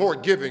loving, more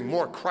giving,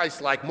 more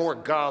Christ-like, more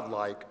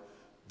God-like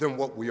than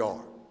what we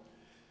are.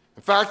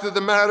 The fact of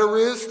the matter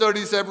is,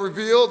 studies have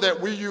revealed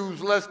that we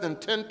use less than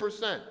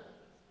 10%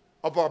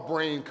 of our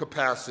brain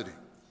capacity.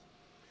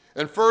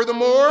 And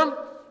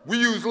furthermore, we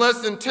use less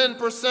than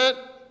 10%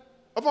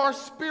 of our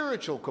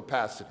spiritual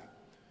capacity.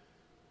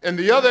 And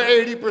the other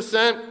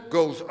 80%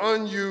 goes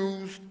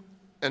unused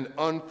and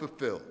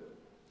unfulfilled.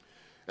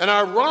 And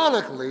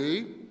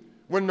ironically,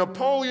 when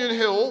Napoleon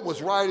Hill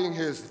was writing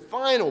his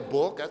final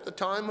book at the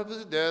time of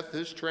his death,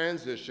 his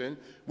transition,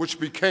 which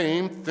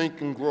became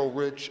Think and Grow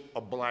Rich,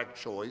 a Black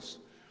Choice,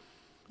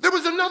 there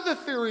was another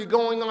theory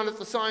going on at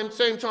the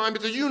same time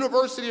at the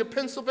University of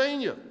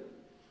Pennsylvania.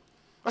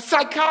 A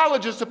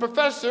psychologist, a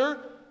professor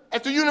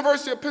at the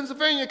University of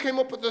Pennsylvania came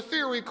up with a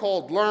theory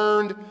called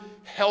learned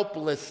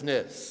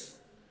helplessness.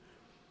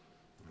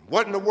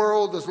 What in the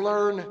world is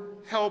learned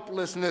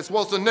helplessness?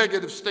 Well, it's a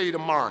negative state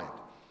of mind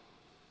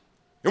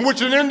in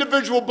which an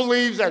individual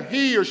believes that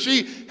he or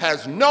she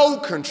has no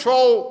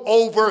control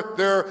over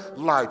their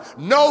life,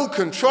 no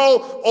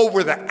control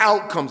over the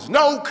outcomes,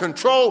 no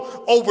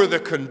control over the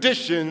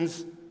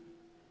conditions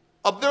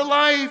of their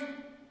life.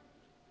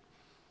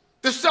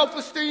 The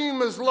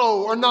self-esteem is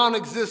low or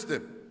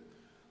non-existent.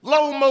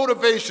 Low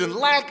motivation,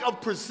 lack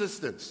of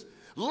persistence,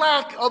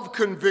 lack of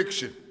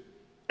conviction,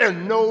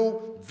 and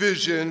no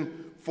vision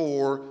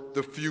for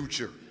the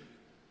future.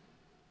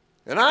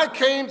 And I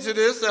came to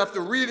this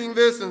after reading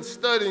this and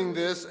studying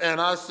this,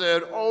 and I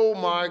said, oh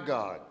my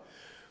God.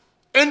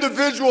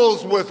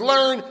 Individuals with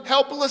learned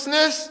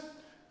helplessness,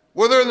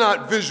 well, they're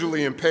not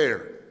visually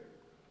impaired.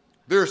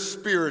 They're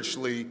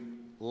spiritually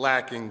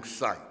lacking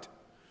sight.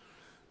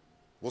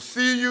 Well,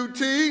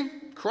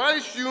 CUT,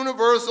 Christ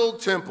Universal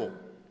Temple.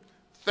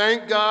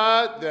 Thank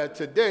God that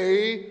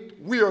today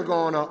we are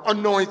going to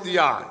anoint the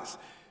eyes.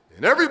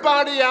 And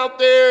everybody out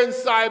there in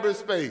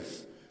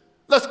cyberspace,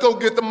 let's go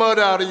get the mud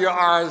out of your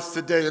eyes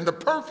today. And the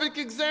perfect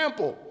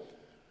example,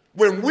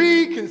 when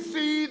we can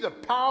see the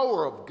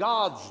power of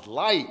God's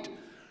light,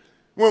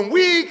 when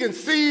we can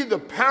see the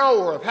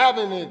power of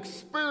having an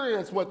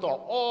experience with the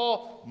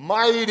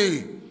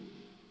Almighty,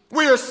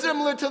 we are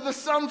similar to the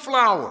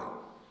sunflower.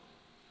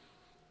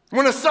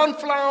 When a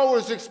sunflower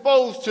is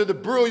exposed to the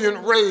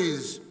brilliant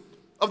rays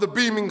of the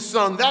beaming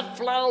sun, that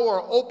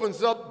flower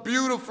opens up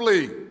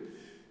beautifully.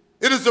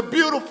 It is a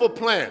beautiful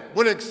plant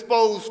when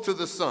exposed to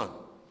the sun.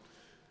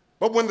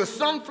 But when the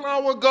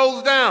sunflower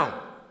goes down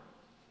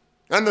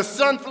and the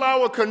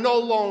sunflower can no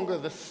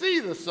longer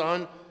see the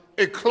sun,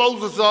 it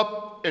closes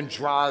up and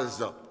dries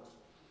up.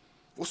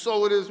 Well,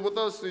 so it is with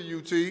us at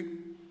UT.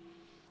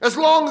 As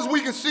long as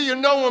we can see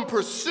and know and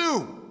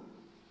pursue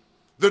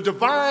the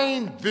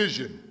divine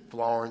vision,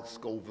 Florence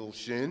Scoville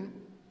Shin,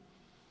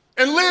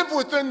 and live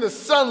within the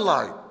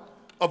sunlight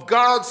of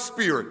God's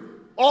Spirit,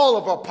 all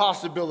of our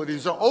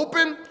possibilities are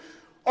open.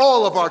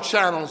 All of our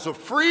channels are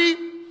free.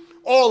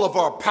 All of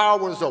our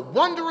powers are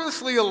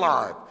wondrously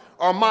alive.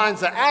 Our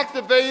minds are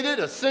activated,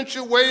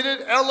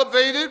 accentuated,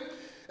 elevated,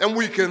 and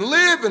we can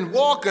live and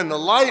walk in the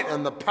light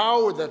and the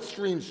power that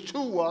streams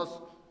to us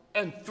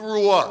and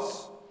through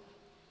us.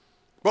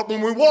 But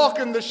when we walk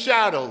in the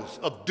shadows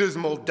of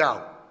dismal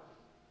doubt,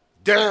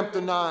 damp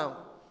denial,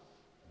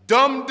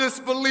 dumb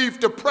disbelief,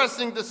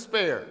 depressing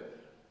despair,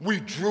 we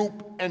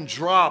droop and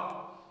drop.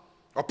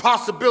 Our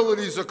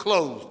possibilities are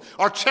closed.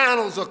 Our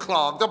channels are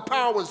clogged. Our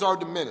powers are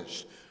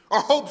diminished. Our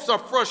hopes are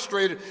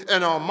frustrated,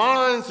 and our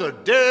minds are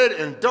dead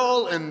and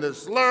dull in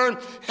this learned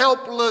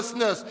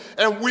helplessness.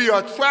 And we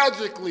are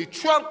tragically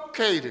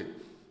truncated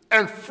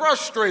and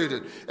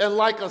frustrated, and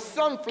like a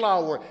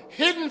sunflower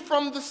hidden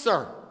from the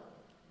sun,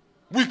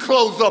 we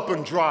close up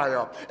and dry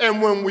up.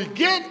 And when we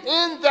get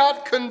in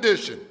that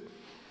condition,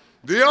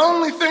 the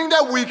only thing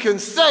that we can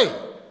say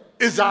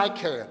is I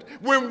can't.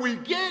 When we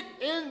get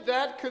in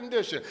that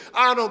condition,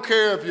 I don't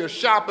care if you're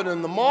shopping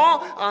in the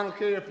mall, I don't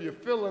care if you're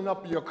filling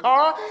up your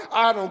car,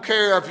 I don't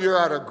care if you're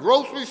at a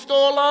grocery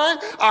store line,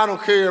 I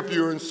don't care if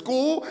you're in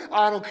school,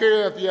 I don't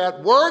care if you're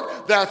at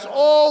work, that's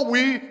all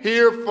we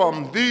hear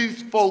from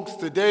these folks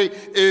today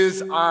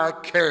is I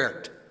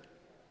can't.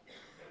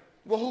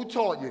 Well, who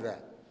taught you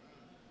that?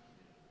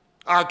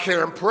 I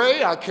can't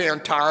pray, I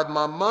can't tithe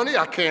my money,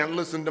 I can't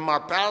listen to my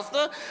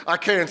pastor, I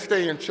can't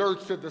stay in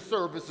church till the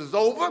service is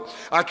over,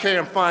 I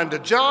can't find a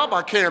job,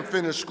 I can't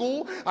finish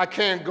school, I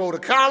can't go to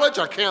college,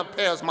 I can't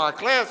pass my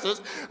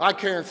classes, I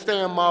can't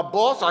stand my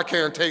boss, I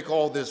can't take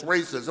all this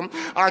racism,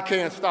 I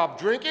can't stop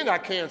drinking, I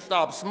can't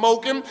stop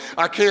smoking,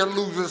 I can't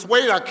lose this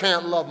weight, I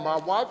can't love my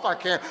wife, I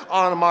can't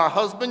honor my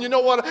husband. You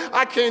know what?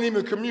 I can't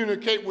even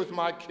communicate with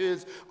my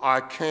kids.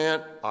 I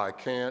can't.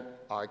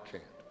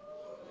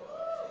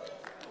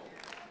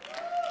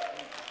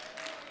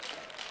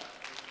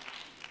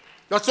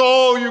 That's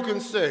all you can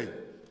say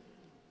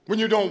when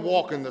you don't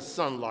walk in the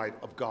sunlight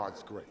of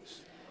God's grace.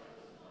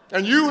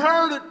 And you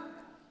heard it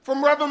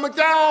from Reverend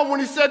McDowell when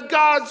he said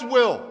God's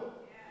will.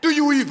 Do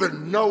you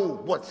even know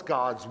what's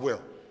God's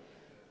will?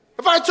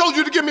 If I told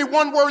you to give me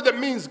one word that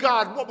means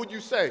God, what would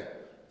you say?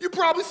 You'd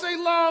probably say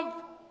love.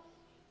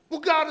 Well,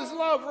 God is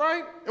love,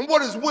 right? And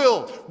what is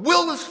will?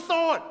 Will is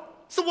thought.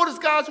 So what is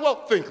God's will?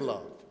 Think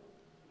love.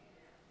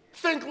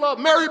 Think love.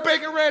 Mary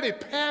Baker Eddy,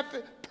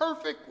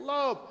 perfect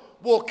love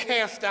will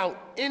cast out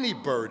any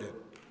burden.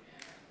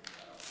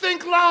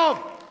 Think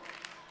love.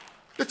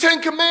 The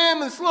Ten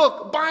Commandments,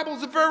 look, the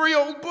Bible's a very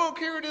old book.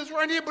 Here it is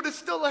right here, but it's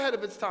still ahead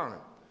of its time.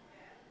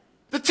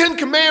 The Ten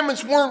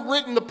Commandments weren't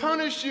written to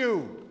punish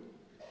you.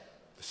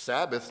 The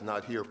Sabbath's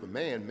not here for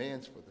man,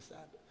 man's for the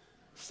Sabbath.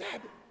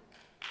 Sabbath.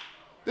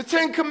 The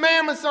Ten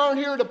Commandments aren't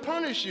here to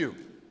punish you.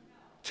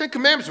 The Ten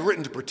Commandments are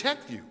written to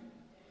protect you.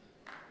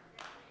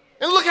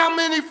 And look how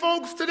many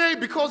folks today,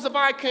 because of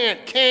I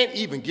can't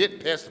even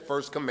get past the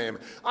first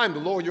commandment. I'm the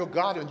Lord your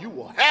God, and you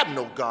will have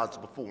no gods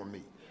before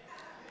me.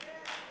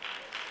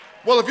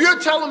 Well, if you're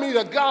telling me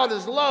that God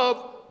is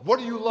love, what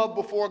do you love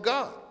before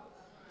God?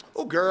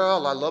 Oh,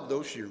 girl, I love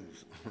those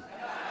shoes. You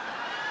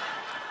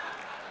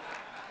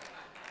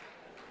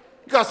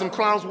got some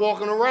clowns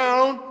walking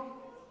around,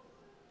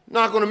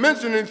 not going to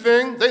mention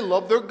anything. They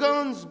love their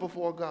guns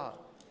before God.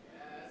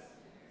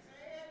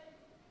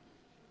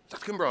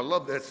 Kimbro, I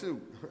love that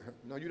suit.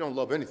 No, you don't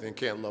love anything,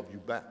 can't love you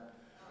back.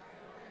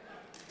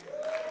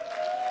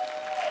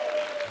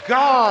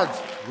 God's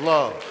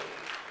love.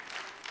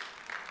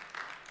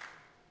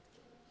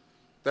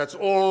 That's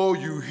all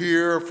you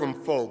hear from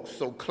folks.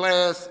 So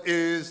class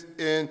is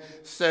in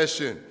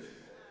session.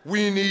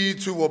 We need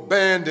to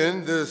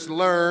abandon this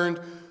learned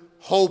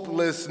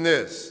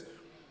hopelessness.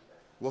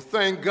 Well,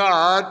 thank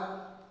God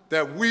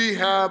that we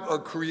have a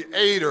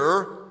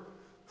creator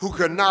who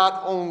can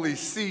not only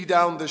see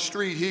down the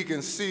street, he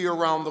can see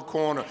around the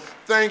corner.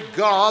 Thank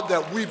God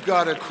that we've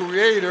got a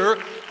creator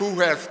who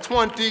has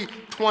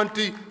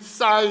 20/20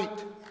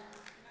 sight.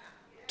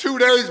 2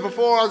 days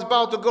before I was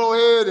about to go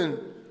ahead and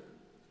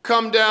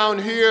come down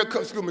here,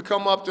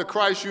 come up to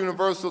Christ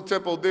Universal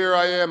Temple, there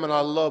I am, and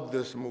I love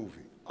this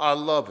movie. I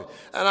love it.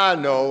 And I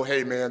know,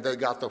 hey man, they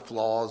got the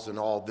flaws and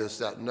all this,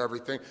 that, and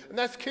everything. And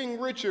that's King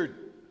Richard.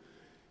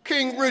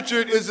 King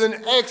Richard is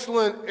an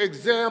excellent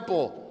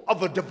example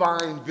of a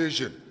divine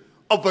vision,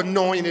 of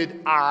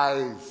anointed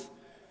eyes.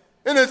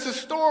 And it's a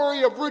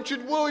story of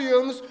Richard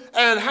Williams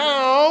and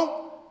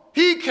how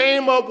he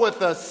came up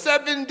with a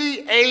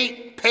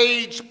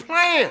 78-page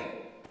plan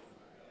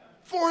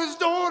for his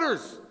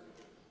daughters.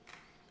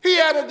 He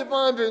had a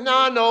divine vision.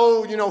 Now I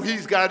know,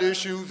 he's got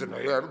issues, and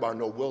everybody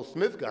knows Will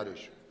Smith got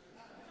issues.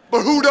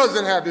 But who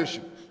doesn't have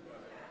issues?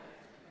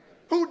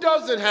 Who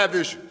doesn't have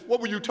issues?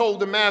 What were you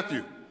told in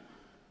Matthew?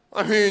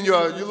 I mean,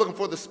 you're looking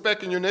for the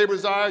speck in your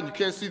neighbor's eye and you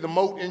can't see the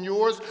mote in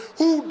yours.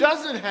 Who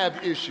doesn't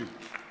have issues?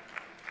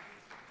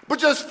 But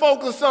just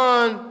focus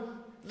on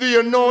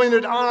the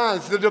anointed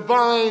eyes, the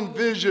divine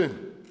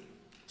vision.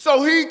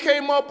 So he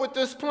came up with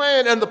this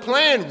plan, and the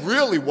plan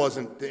really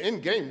wasn't, the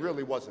end game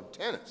really wasn't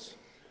tennis.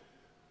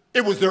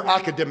 It was their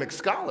academic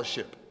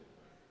scholarship.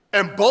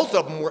 And both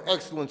of them were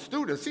excellent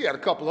students. He had a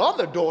couple of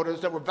other daughters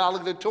that were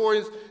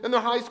valedictorians in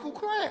their high school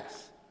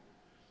class.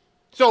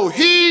 So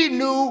he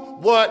knew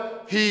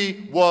what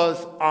he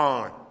was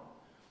on.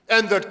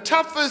 And the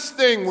toughest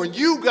thing when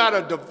you got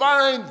a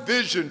divine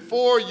vision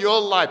for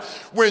your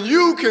life, when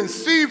you can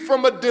see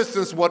from a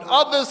distance what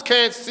others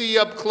can't see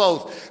up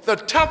close, the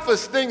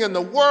toughest thing in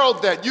the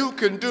world that you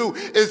can do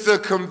is to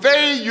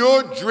convey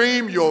your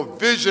dream, your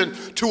vision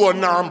to a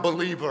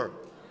non-believer.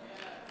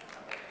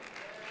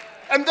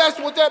 And that's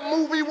what that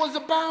movie was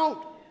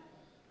about.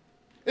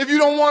 If you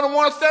don't want to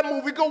watch that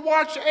movie, go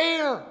watch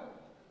Air.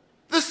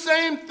 The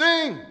same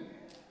thing.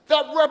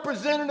 That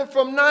representative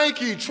from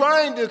Nike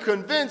trying to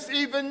convince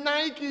even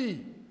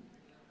Nike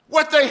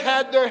what they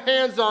had their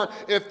hands on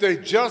if they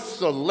just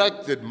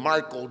selected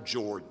Michael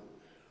Jordan.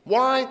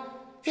 Why?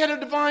 He had a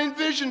divine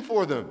vision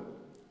for them.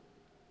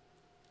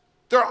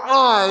 Their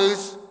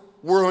eyes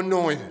were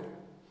anointed.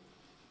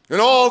 And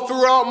all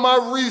throughout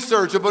my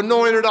research of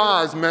anointed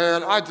eyes,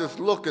 man, I just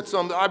look at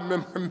some. I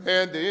remember,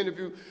 man, the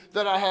interview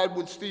that I had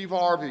with Steve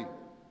Harvey.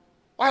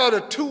 I had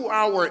a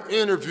 2-hour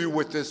interview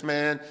with this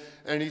man,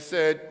 and he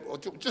said, well,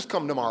 just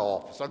come to my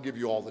office. I'll give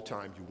you all the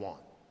time you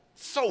want.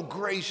 So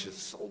gracious,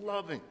 so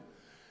loving.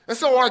 And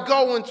so I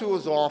go into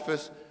his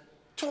office,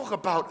 talk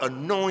about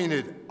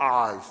anointed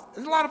eyes.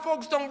 And a lot of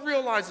folks don't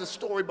realize the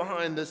story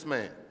behind this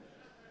man.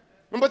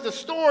 But the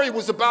story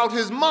was about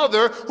his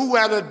mother who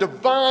had a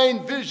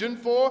divine vision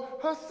for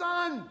her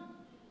son.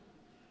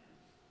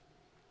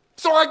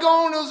 So I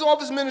go into his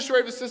office,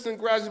 administrative assistant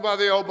grabs me by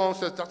the elbow and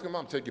says, Dr.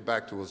 Mom, take you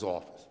back to his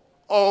office.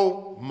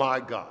 Oh, my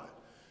God.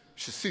 You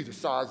should see the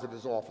size of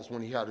his office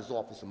when he had his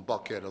office in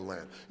Buckhead,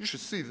 Atlanta. You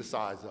should see the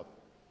size of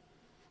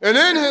it. And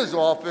in his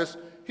office,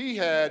 he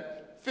had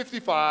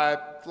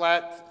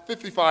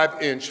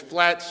 55-inch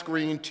flat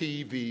screen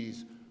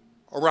TVs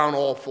around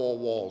all 4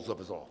 walls of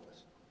his office.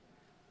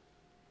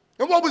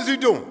 And what was he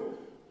doing?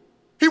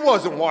 He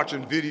wasn't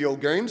watching video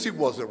games. He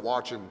wasn't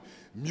watching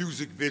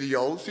music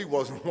videos. He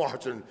wasn't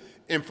watching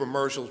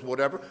infomercials,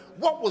 whatever.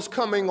 What was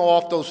coming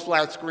off those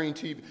flat screen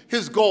TVs?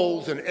 His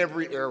goals in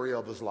every area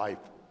of his life.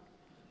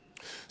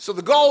 So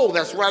the goal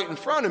that's right in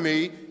front of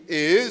me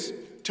is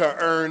to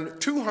earn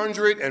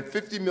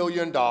 $250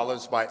 million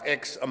by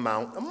X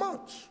amount of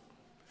months.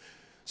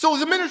 So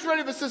his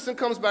administrative assistant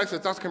comes back and says,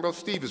 Dr. Kimbro,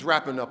 Steve is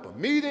wrapping up a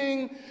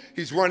meeting.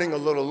 He's running a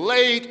little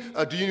late.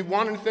 Do you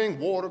want anything?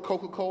 Water,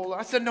 Coca-Cola?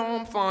 I said, no,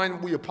 I'm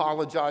fine. We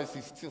apologize.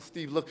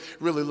 Steve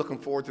really looking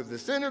forward to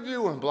this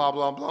interview and blah,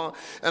 blah, blah.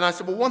 And I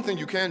said, well, one thing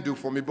you can do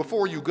for me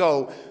before you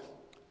go,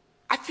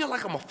 I feel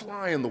like I'm a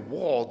fly in the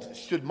wall.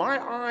 Should my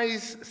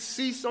eyes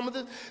see some of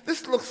this?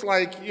 This looks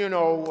like,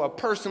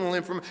 personal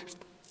information.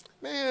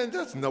 Man,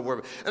 that's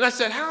nowhere. And I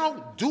said,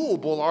 how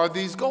doable are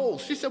these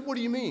goals? She said, what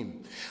do you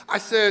mean? I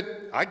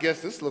said, I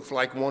guess this looks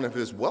like one of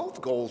his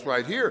wealth goals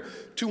right here.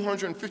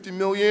 $250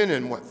 million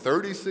in,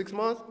 36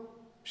 months?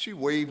 She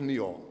waved me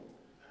off.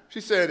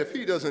 She said, if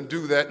he doesn't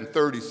do that in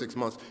 36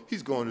 months,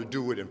 he's going to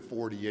do it in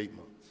 48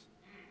 months.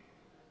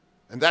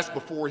 And that's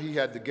before he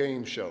had the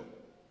game show.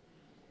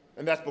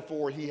 And that's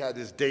before he had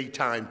his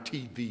daytime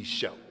TV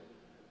show.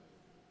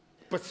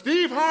 But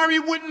Steve Harvey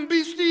wouldn't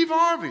be Steve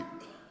Harvey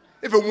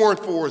if it weren't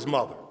for his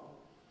mother.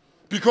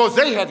 Because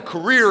they had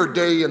career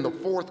day in the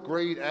 4th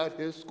grade at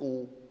his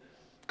school.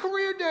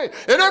 Career day.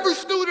 And every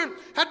student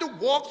had to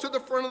walk to the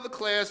front of the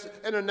class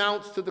and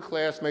announce to the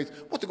classmates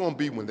what they're going to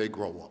be when they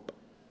grow up.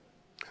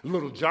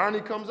 Little Johnny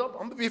comes up,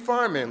 I'm going to be a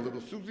fireman.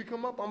 Little Susie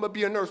come up, I'm going to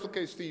be a nurse.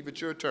 Okay, Steve,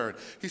 it's your turn.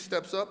 He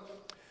steps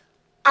up,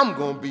 I'm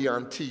going to be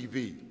on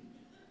TV.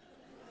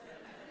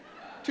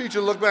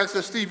 Teacher looked back and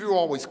said, Steve, you're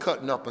always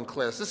cutting up in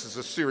class. This is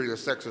a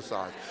serious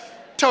exercise.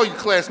 Tell your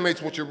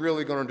classmates what you're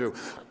really going to do.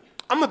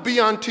 I'm going to be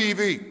on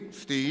TV.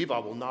 Steve, I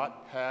will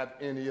not have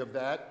any of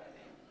that.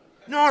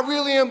 No, I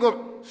really am going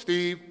to.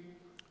 Steve,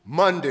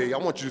 Monday, I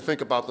want you to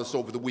think about this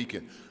over the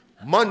weekend.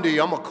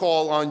 Monday, I'm going to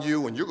call on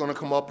you, and you're going to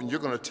come up, and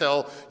you're going to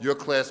tell your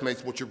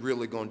classmates what you're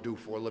really going to do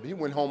for a living. He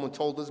went home and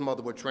told his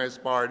mother what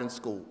transpired in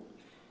school.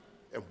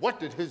 And what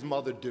did his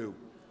mother do?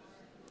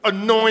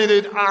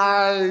 Anointed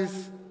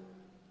eyes.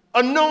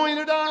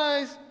 Anointed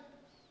eyes.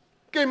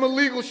 Gave him a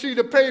legal sheet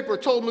of paper,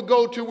 told him to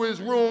go to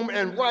his room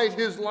and write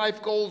his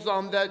life goals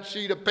on that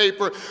sheet of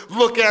paper.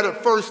 Look at it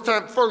first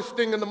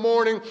thing in the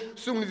morning.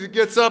 As soon as he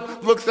gets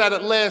up, looks at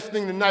it last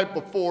thing the night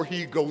before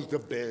he goes to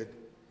bed.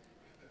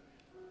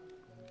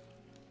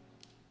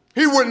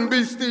 He wouldn't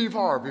be Steve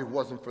Harvey if it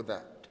wasn't for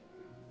that.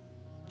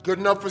 Good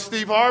enough for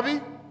Steve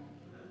Harvey?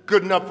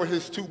 Good enough for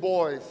his 2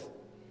 boys.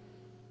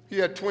 He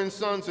had twin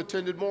sons,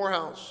 attended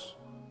Morehouse.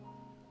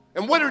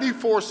 And what did he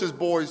force his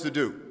boys to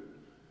do?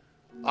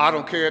 I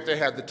don't care if they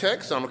had the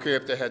text, I don't care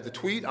if they had the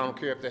tweet, I don't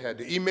care if they had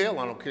the email,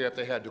 I don't care if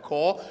they had the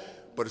call,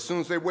 but as soon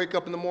as they wake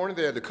up in the morning,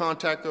 they had to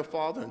contact their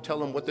father and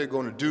tell him what they're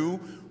going to do,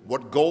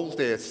 what goals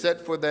they had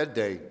set for that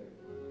day.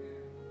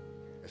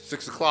 At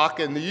 6 o'clock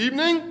in the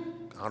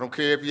evening, I don't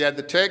care if you had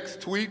the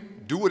text,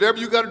 tweet, do whatever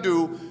you got to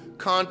do,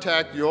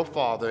 contact your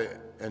father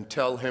and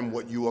tell him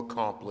what you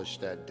accomplished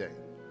that day.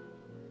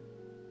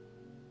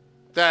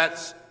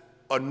 That's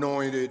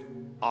anointed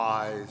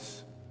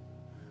eyes.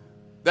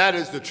 That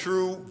is the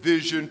true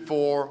vision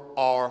for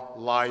our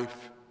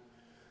life.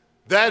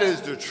 That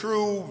is the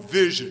true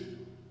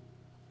vision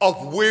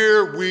of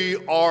where we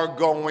are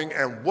going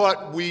and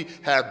what we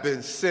have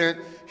been sent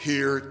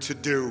here to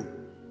do.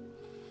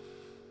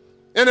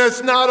 And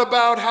it's not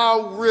about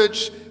how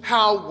rich,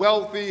 how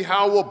wealthy,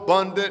 how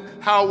abundant,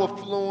 how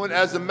affluent.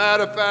 As a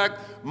matter of fact,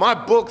 my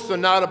books are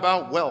not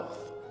about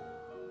wealth.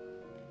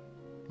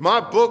 My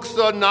books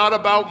are not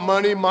about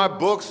money. My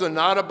books are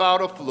not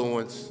about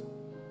affluence.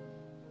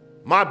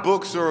 My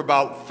books are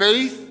about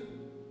faith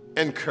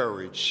and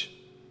courage.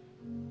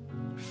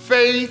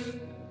 Faith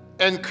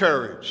and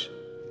courage.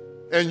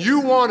 And you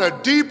want a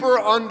deeper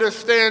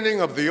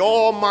understanding of the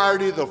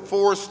Almighty, the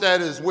force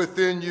that is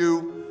within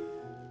you,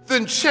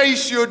 then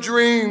chase your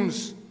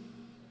dreams.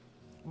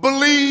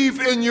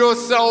 Believe in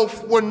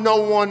yourself when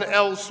no one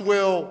else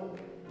will.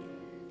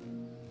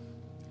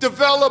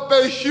 Develop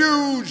a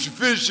huge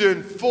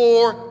vision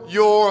for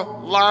your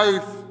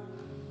life.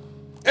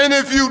 And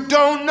if you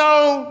don't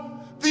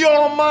know, the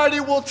Almighty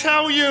will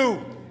tell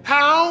you.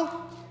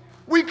 How?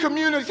 We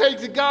communicate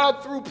to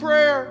God through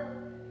prayer.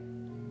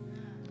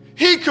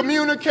 He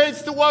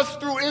communicates to us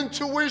through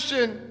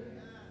intuition.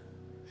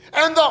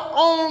 And the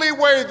only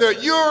way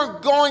that you're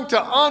going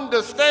to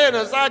understand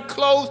as I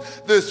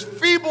close this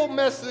feeble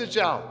message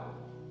out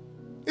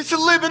is to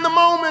live in the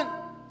moment.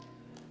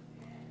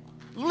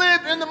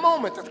 Live in the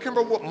moment. That's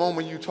Kimbro, what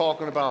moment you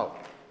talking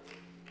about?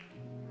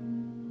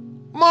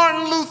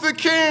 Martin Luther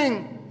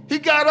King, he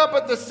got up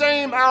at the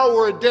same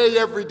hour a day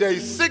every day,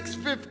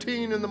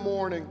 6:15 in the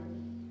morning.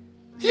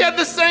 He had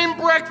the same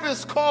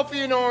breakfast,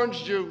 coffee and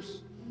orange juice.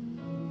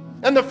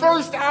 And the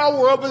first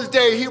hour of his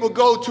day, he would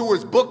go to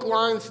his book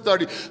line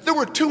study. There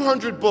were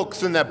 200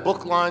 books in that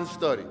book line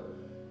study.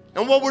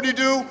 And what would he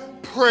do?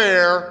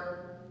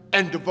 Prayer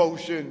and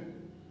devotion.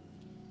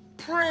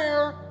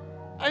 Prayer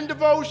and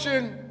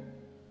devotion.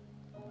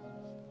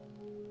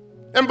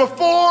 And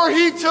before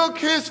he took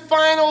his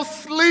final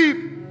sleep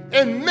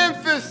in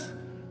Memphis,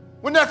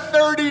 when that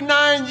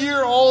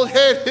 39-year-old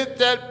head hit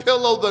that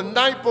pillow the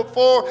night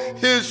before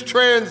his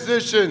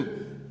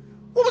transition,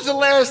 what was the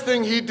last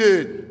thing he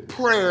did?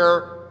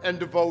 Prayer and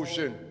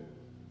devotion.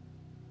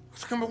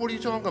 What are you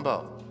talking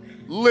about?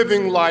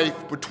 Living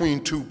life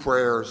between two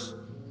prayers.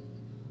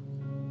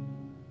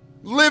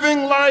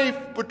 Living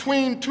life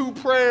between two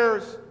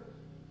prayers.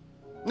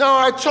 Now,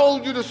 I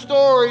told you the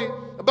story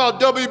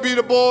about W.B.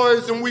 Du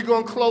Bois, and we're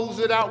going to close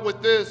it out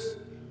with this.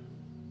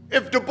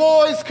 If Du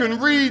Bois can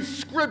read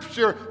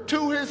scripture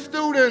to his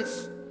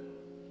students,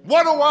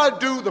 what do I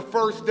do the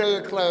first day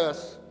of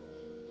class?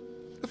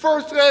 The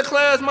first day of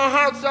class, my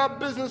hot shop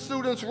business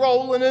students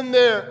rolling in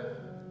there.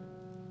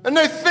 And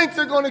they think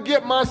they're going to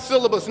get my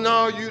syllabus.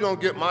 No, you don't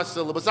get my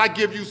syllabus. I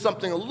give you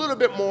something a little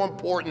bit more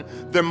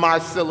important than my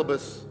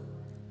syllabus.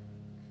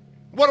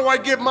 What do I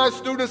give my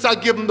students? I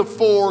give them the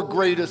 4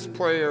 greatest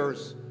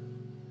prayers.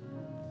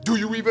 Do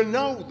you even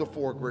know the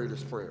 4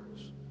 greatest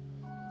prayers?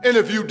 And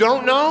if you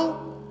don't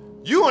know,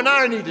 you and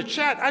I need to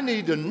chat. I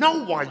need to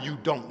know why you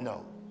don't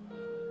know.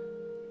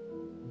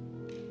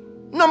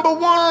 Number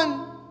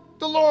 1,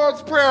 the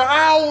Lord's Prayer.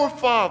 Our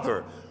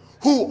Father,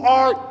 who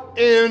art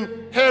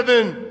in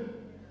heaven.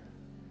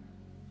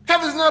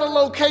 Heaven's not a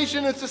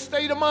location, it's a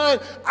state of mind.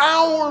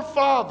 Our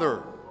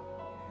Father.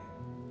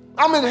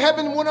 I'm in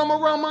heaven when I'm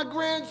around my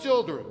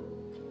grandchildren.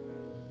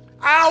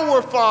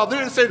 Our Father. It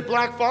didn't say the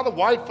black father,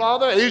 white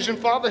father, Asian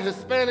father,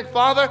 Hispanic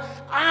father.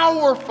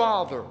 Our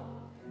Father.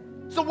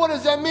 So what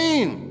does that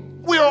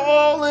mean? We are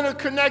all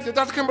interconnected.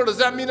 Dr. Kimbro, does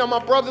that mean I'm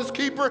my brother's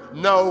keeper?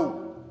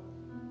 No.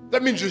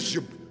 That means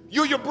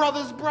you're your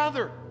brother's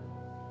brother.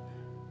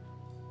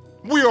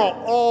 We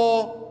are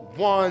all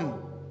one.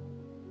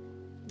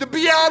 The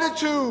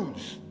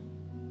Beatitudes.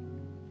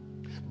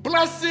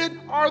 Blessed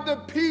are the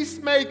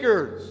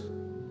peacemakers,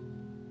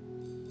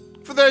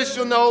 for they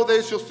shall know,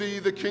 they shall see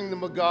the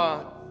kingdom of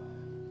God.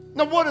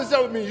 Now, what does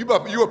that mean?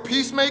 You a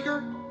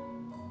peacemaker?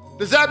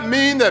 Does that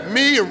mean that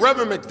me and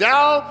Reverend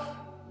McDowell,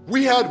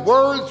 we had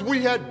words,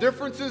 we had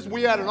differences,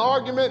 we had an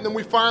argument, and then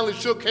we finally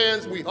shook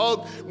hands, we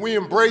hugged, we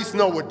embraced?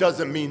 No, it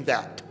doesn't mean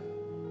that.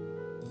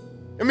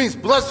 It means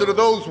blessed are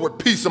those with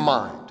peace of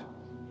mind.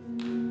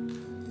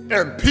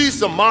 And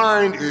peace of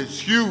mind is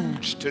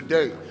huge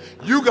today.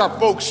 You got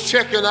folks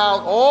checking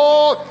out,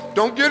 oh,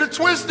 don't get it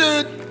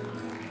twisted.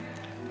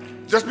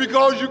 Just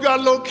because you got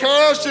a little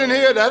cash in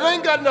here, that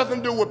ain't got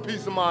nothing to do with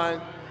peace of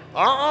mind.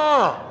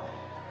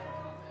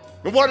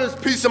 And what is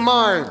peace of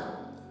mind?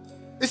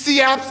 It's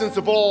the absence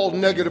of all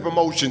negative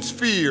emotions,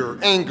 fear,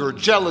 anger,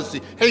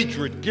 jealousy,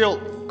 hatred,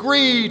 guilt,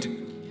 greed.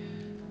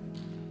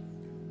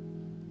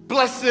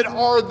 Blessed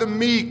are the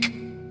meek,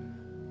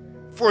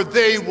 for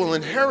they will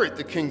inherit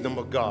the kingdom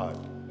of God.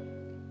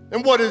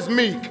 And what is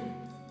meek?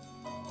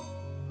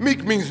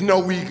 Meek means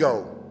no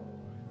ego.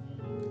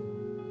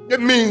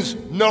 It means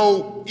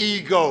no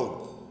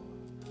ego.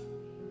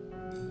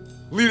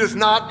 Lead us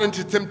not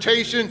into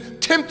temptation.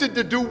 Tempted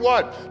to do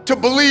what? To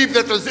believe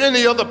that there's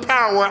any other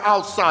power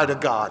outside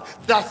of God.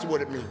 That's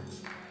what it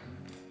means.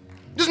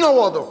 There's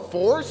no other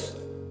force.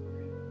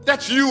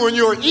 That's you and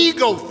your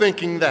ego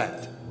thinking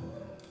that.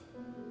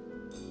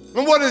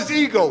 And what is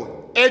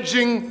ego?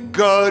 Edging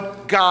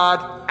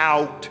God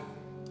out.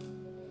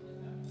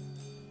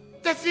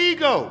 That's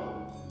ego.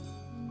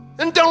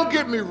 And don't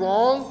get me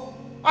wrong.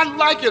 I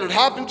like it. It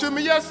happened to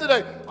me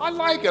yesterday. I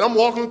like it. I'm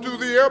walking through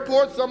the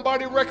airport.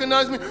 Somebody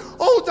recognized me.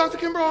 Oh, Dr.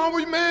 Kimbro, how are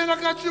you, man? I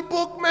got your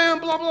book, man.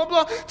 Blah, blah,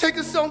 blah. Take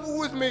a selfie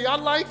with me. I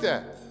like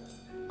that.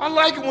 I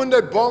like it when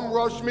they bum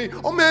rush me.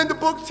 Oh man, the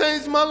book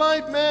changed my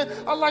life, man.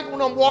 I like it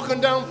when I'm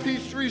walking down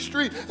Peachtree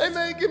Street. Hey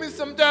man, give me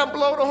some down,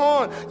 blow the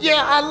horn.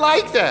 Yeah, I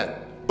like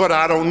that, but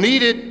I don't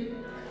need it.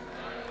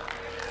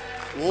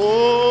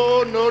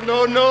 Oh, no,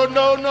 no, no,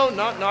 no, no,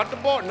 not the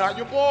boy, not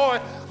your boy.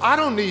 I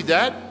don't need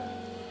that.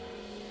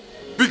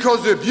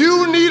 Because if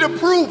you need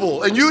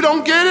approval and you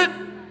don't get it,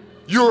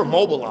 you're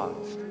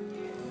immobilized.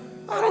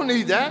 I don't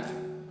need that.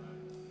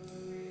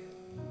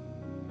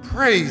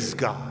 Praise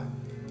God.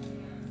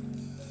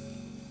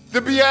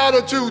 The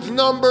Beatitudes,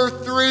 number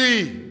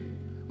 3,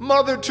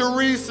 Mother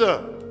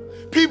Teresa.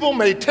 People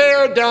may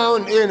tear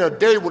down in a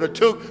day what it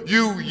took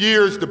you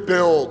years to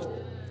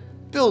build.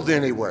 Build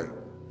anyway.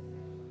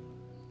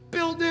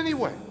 Build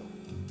anyway.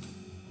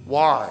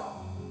 Why?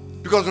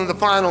 Because in the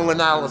final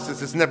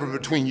analysis, it's never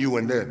between you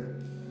and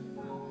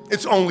them.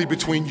 It's only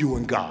between you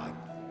and God.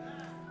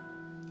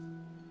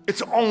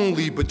 It's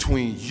only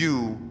between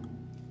you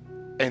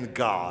and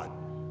God.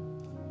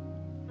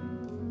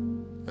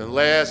 And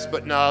last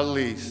but not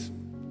least,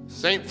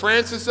 St.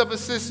 Francis of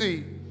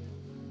Assisi.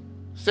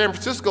 San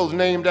Francisco is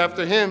named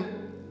after him.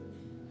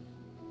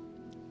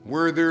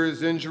 Where there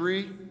is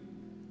injury,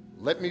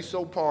 let me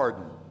sow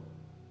pardon.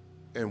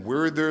 And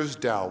where there's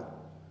doubt,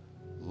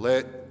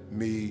 let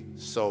me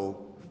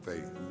sow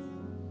faith.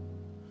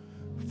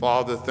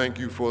 Father, thank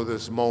you for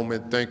this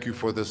moment. Thank you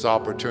for this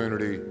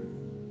opportunity.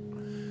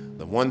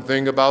 The one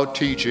thing about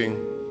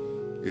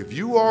teaching, if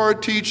you are a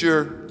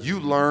teacher, you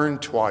learn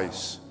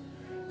twice.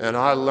 And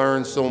I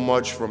learned so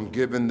much from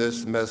giving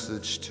this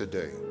message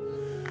today.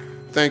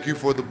 Thank you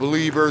for the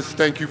believers.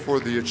 Thank you for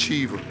the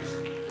achievers.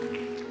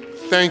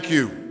 Thank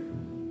you.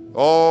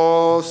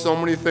 Oh, so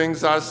many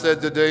things I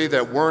said today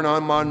that weren't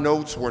on my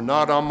notes, were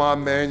not on my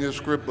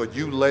manuscript, but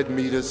you led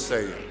me to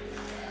say it.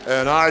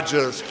 And I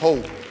just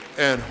hope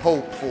and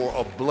hope for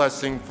a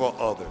blessing for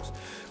others.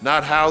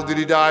 Not how did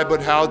he die,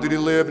 but how did he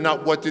live?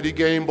 Not what did he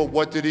gain, but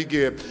what did he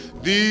give?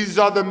 These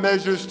are the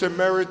measures to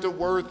merit the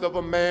worth of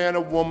a man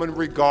or woman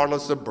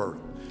regardless of birth.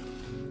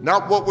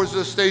 Not what was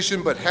their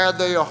station, but had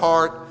they a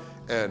heart,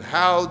 and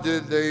how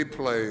did they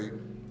play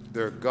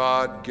their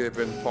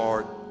God-given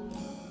part?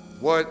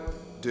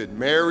 What did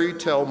Mary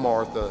tell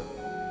Martha?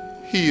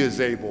 He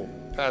is able.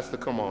 Pastor,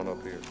 come on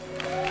up here.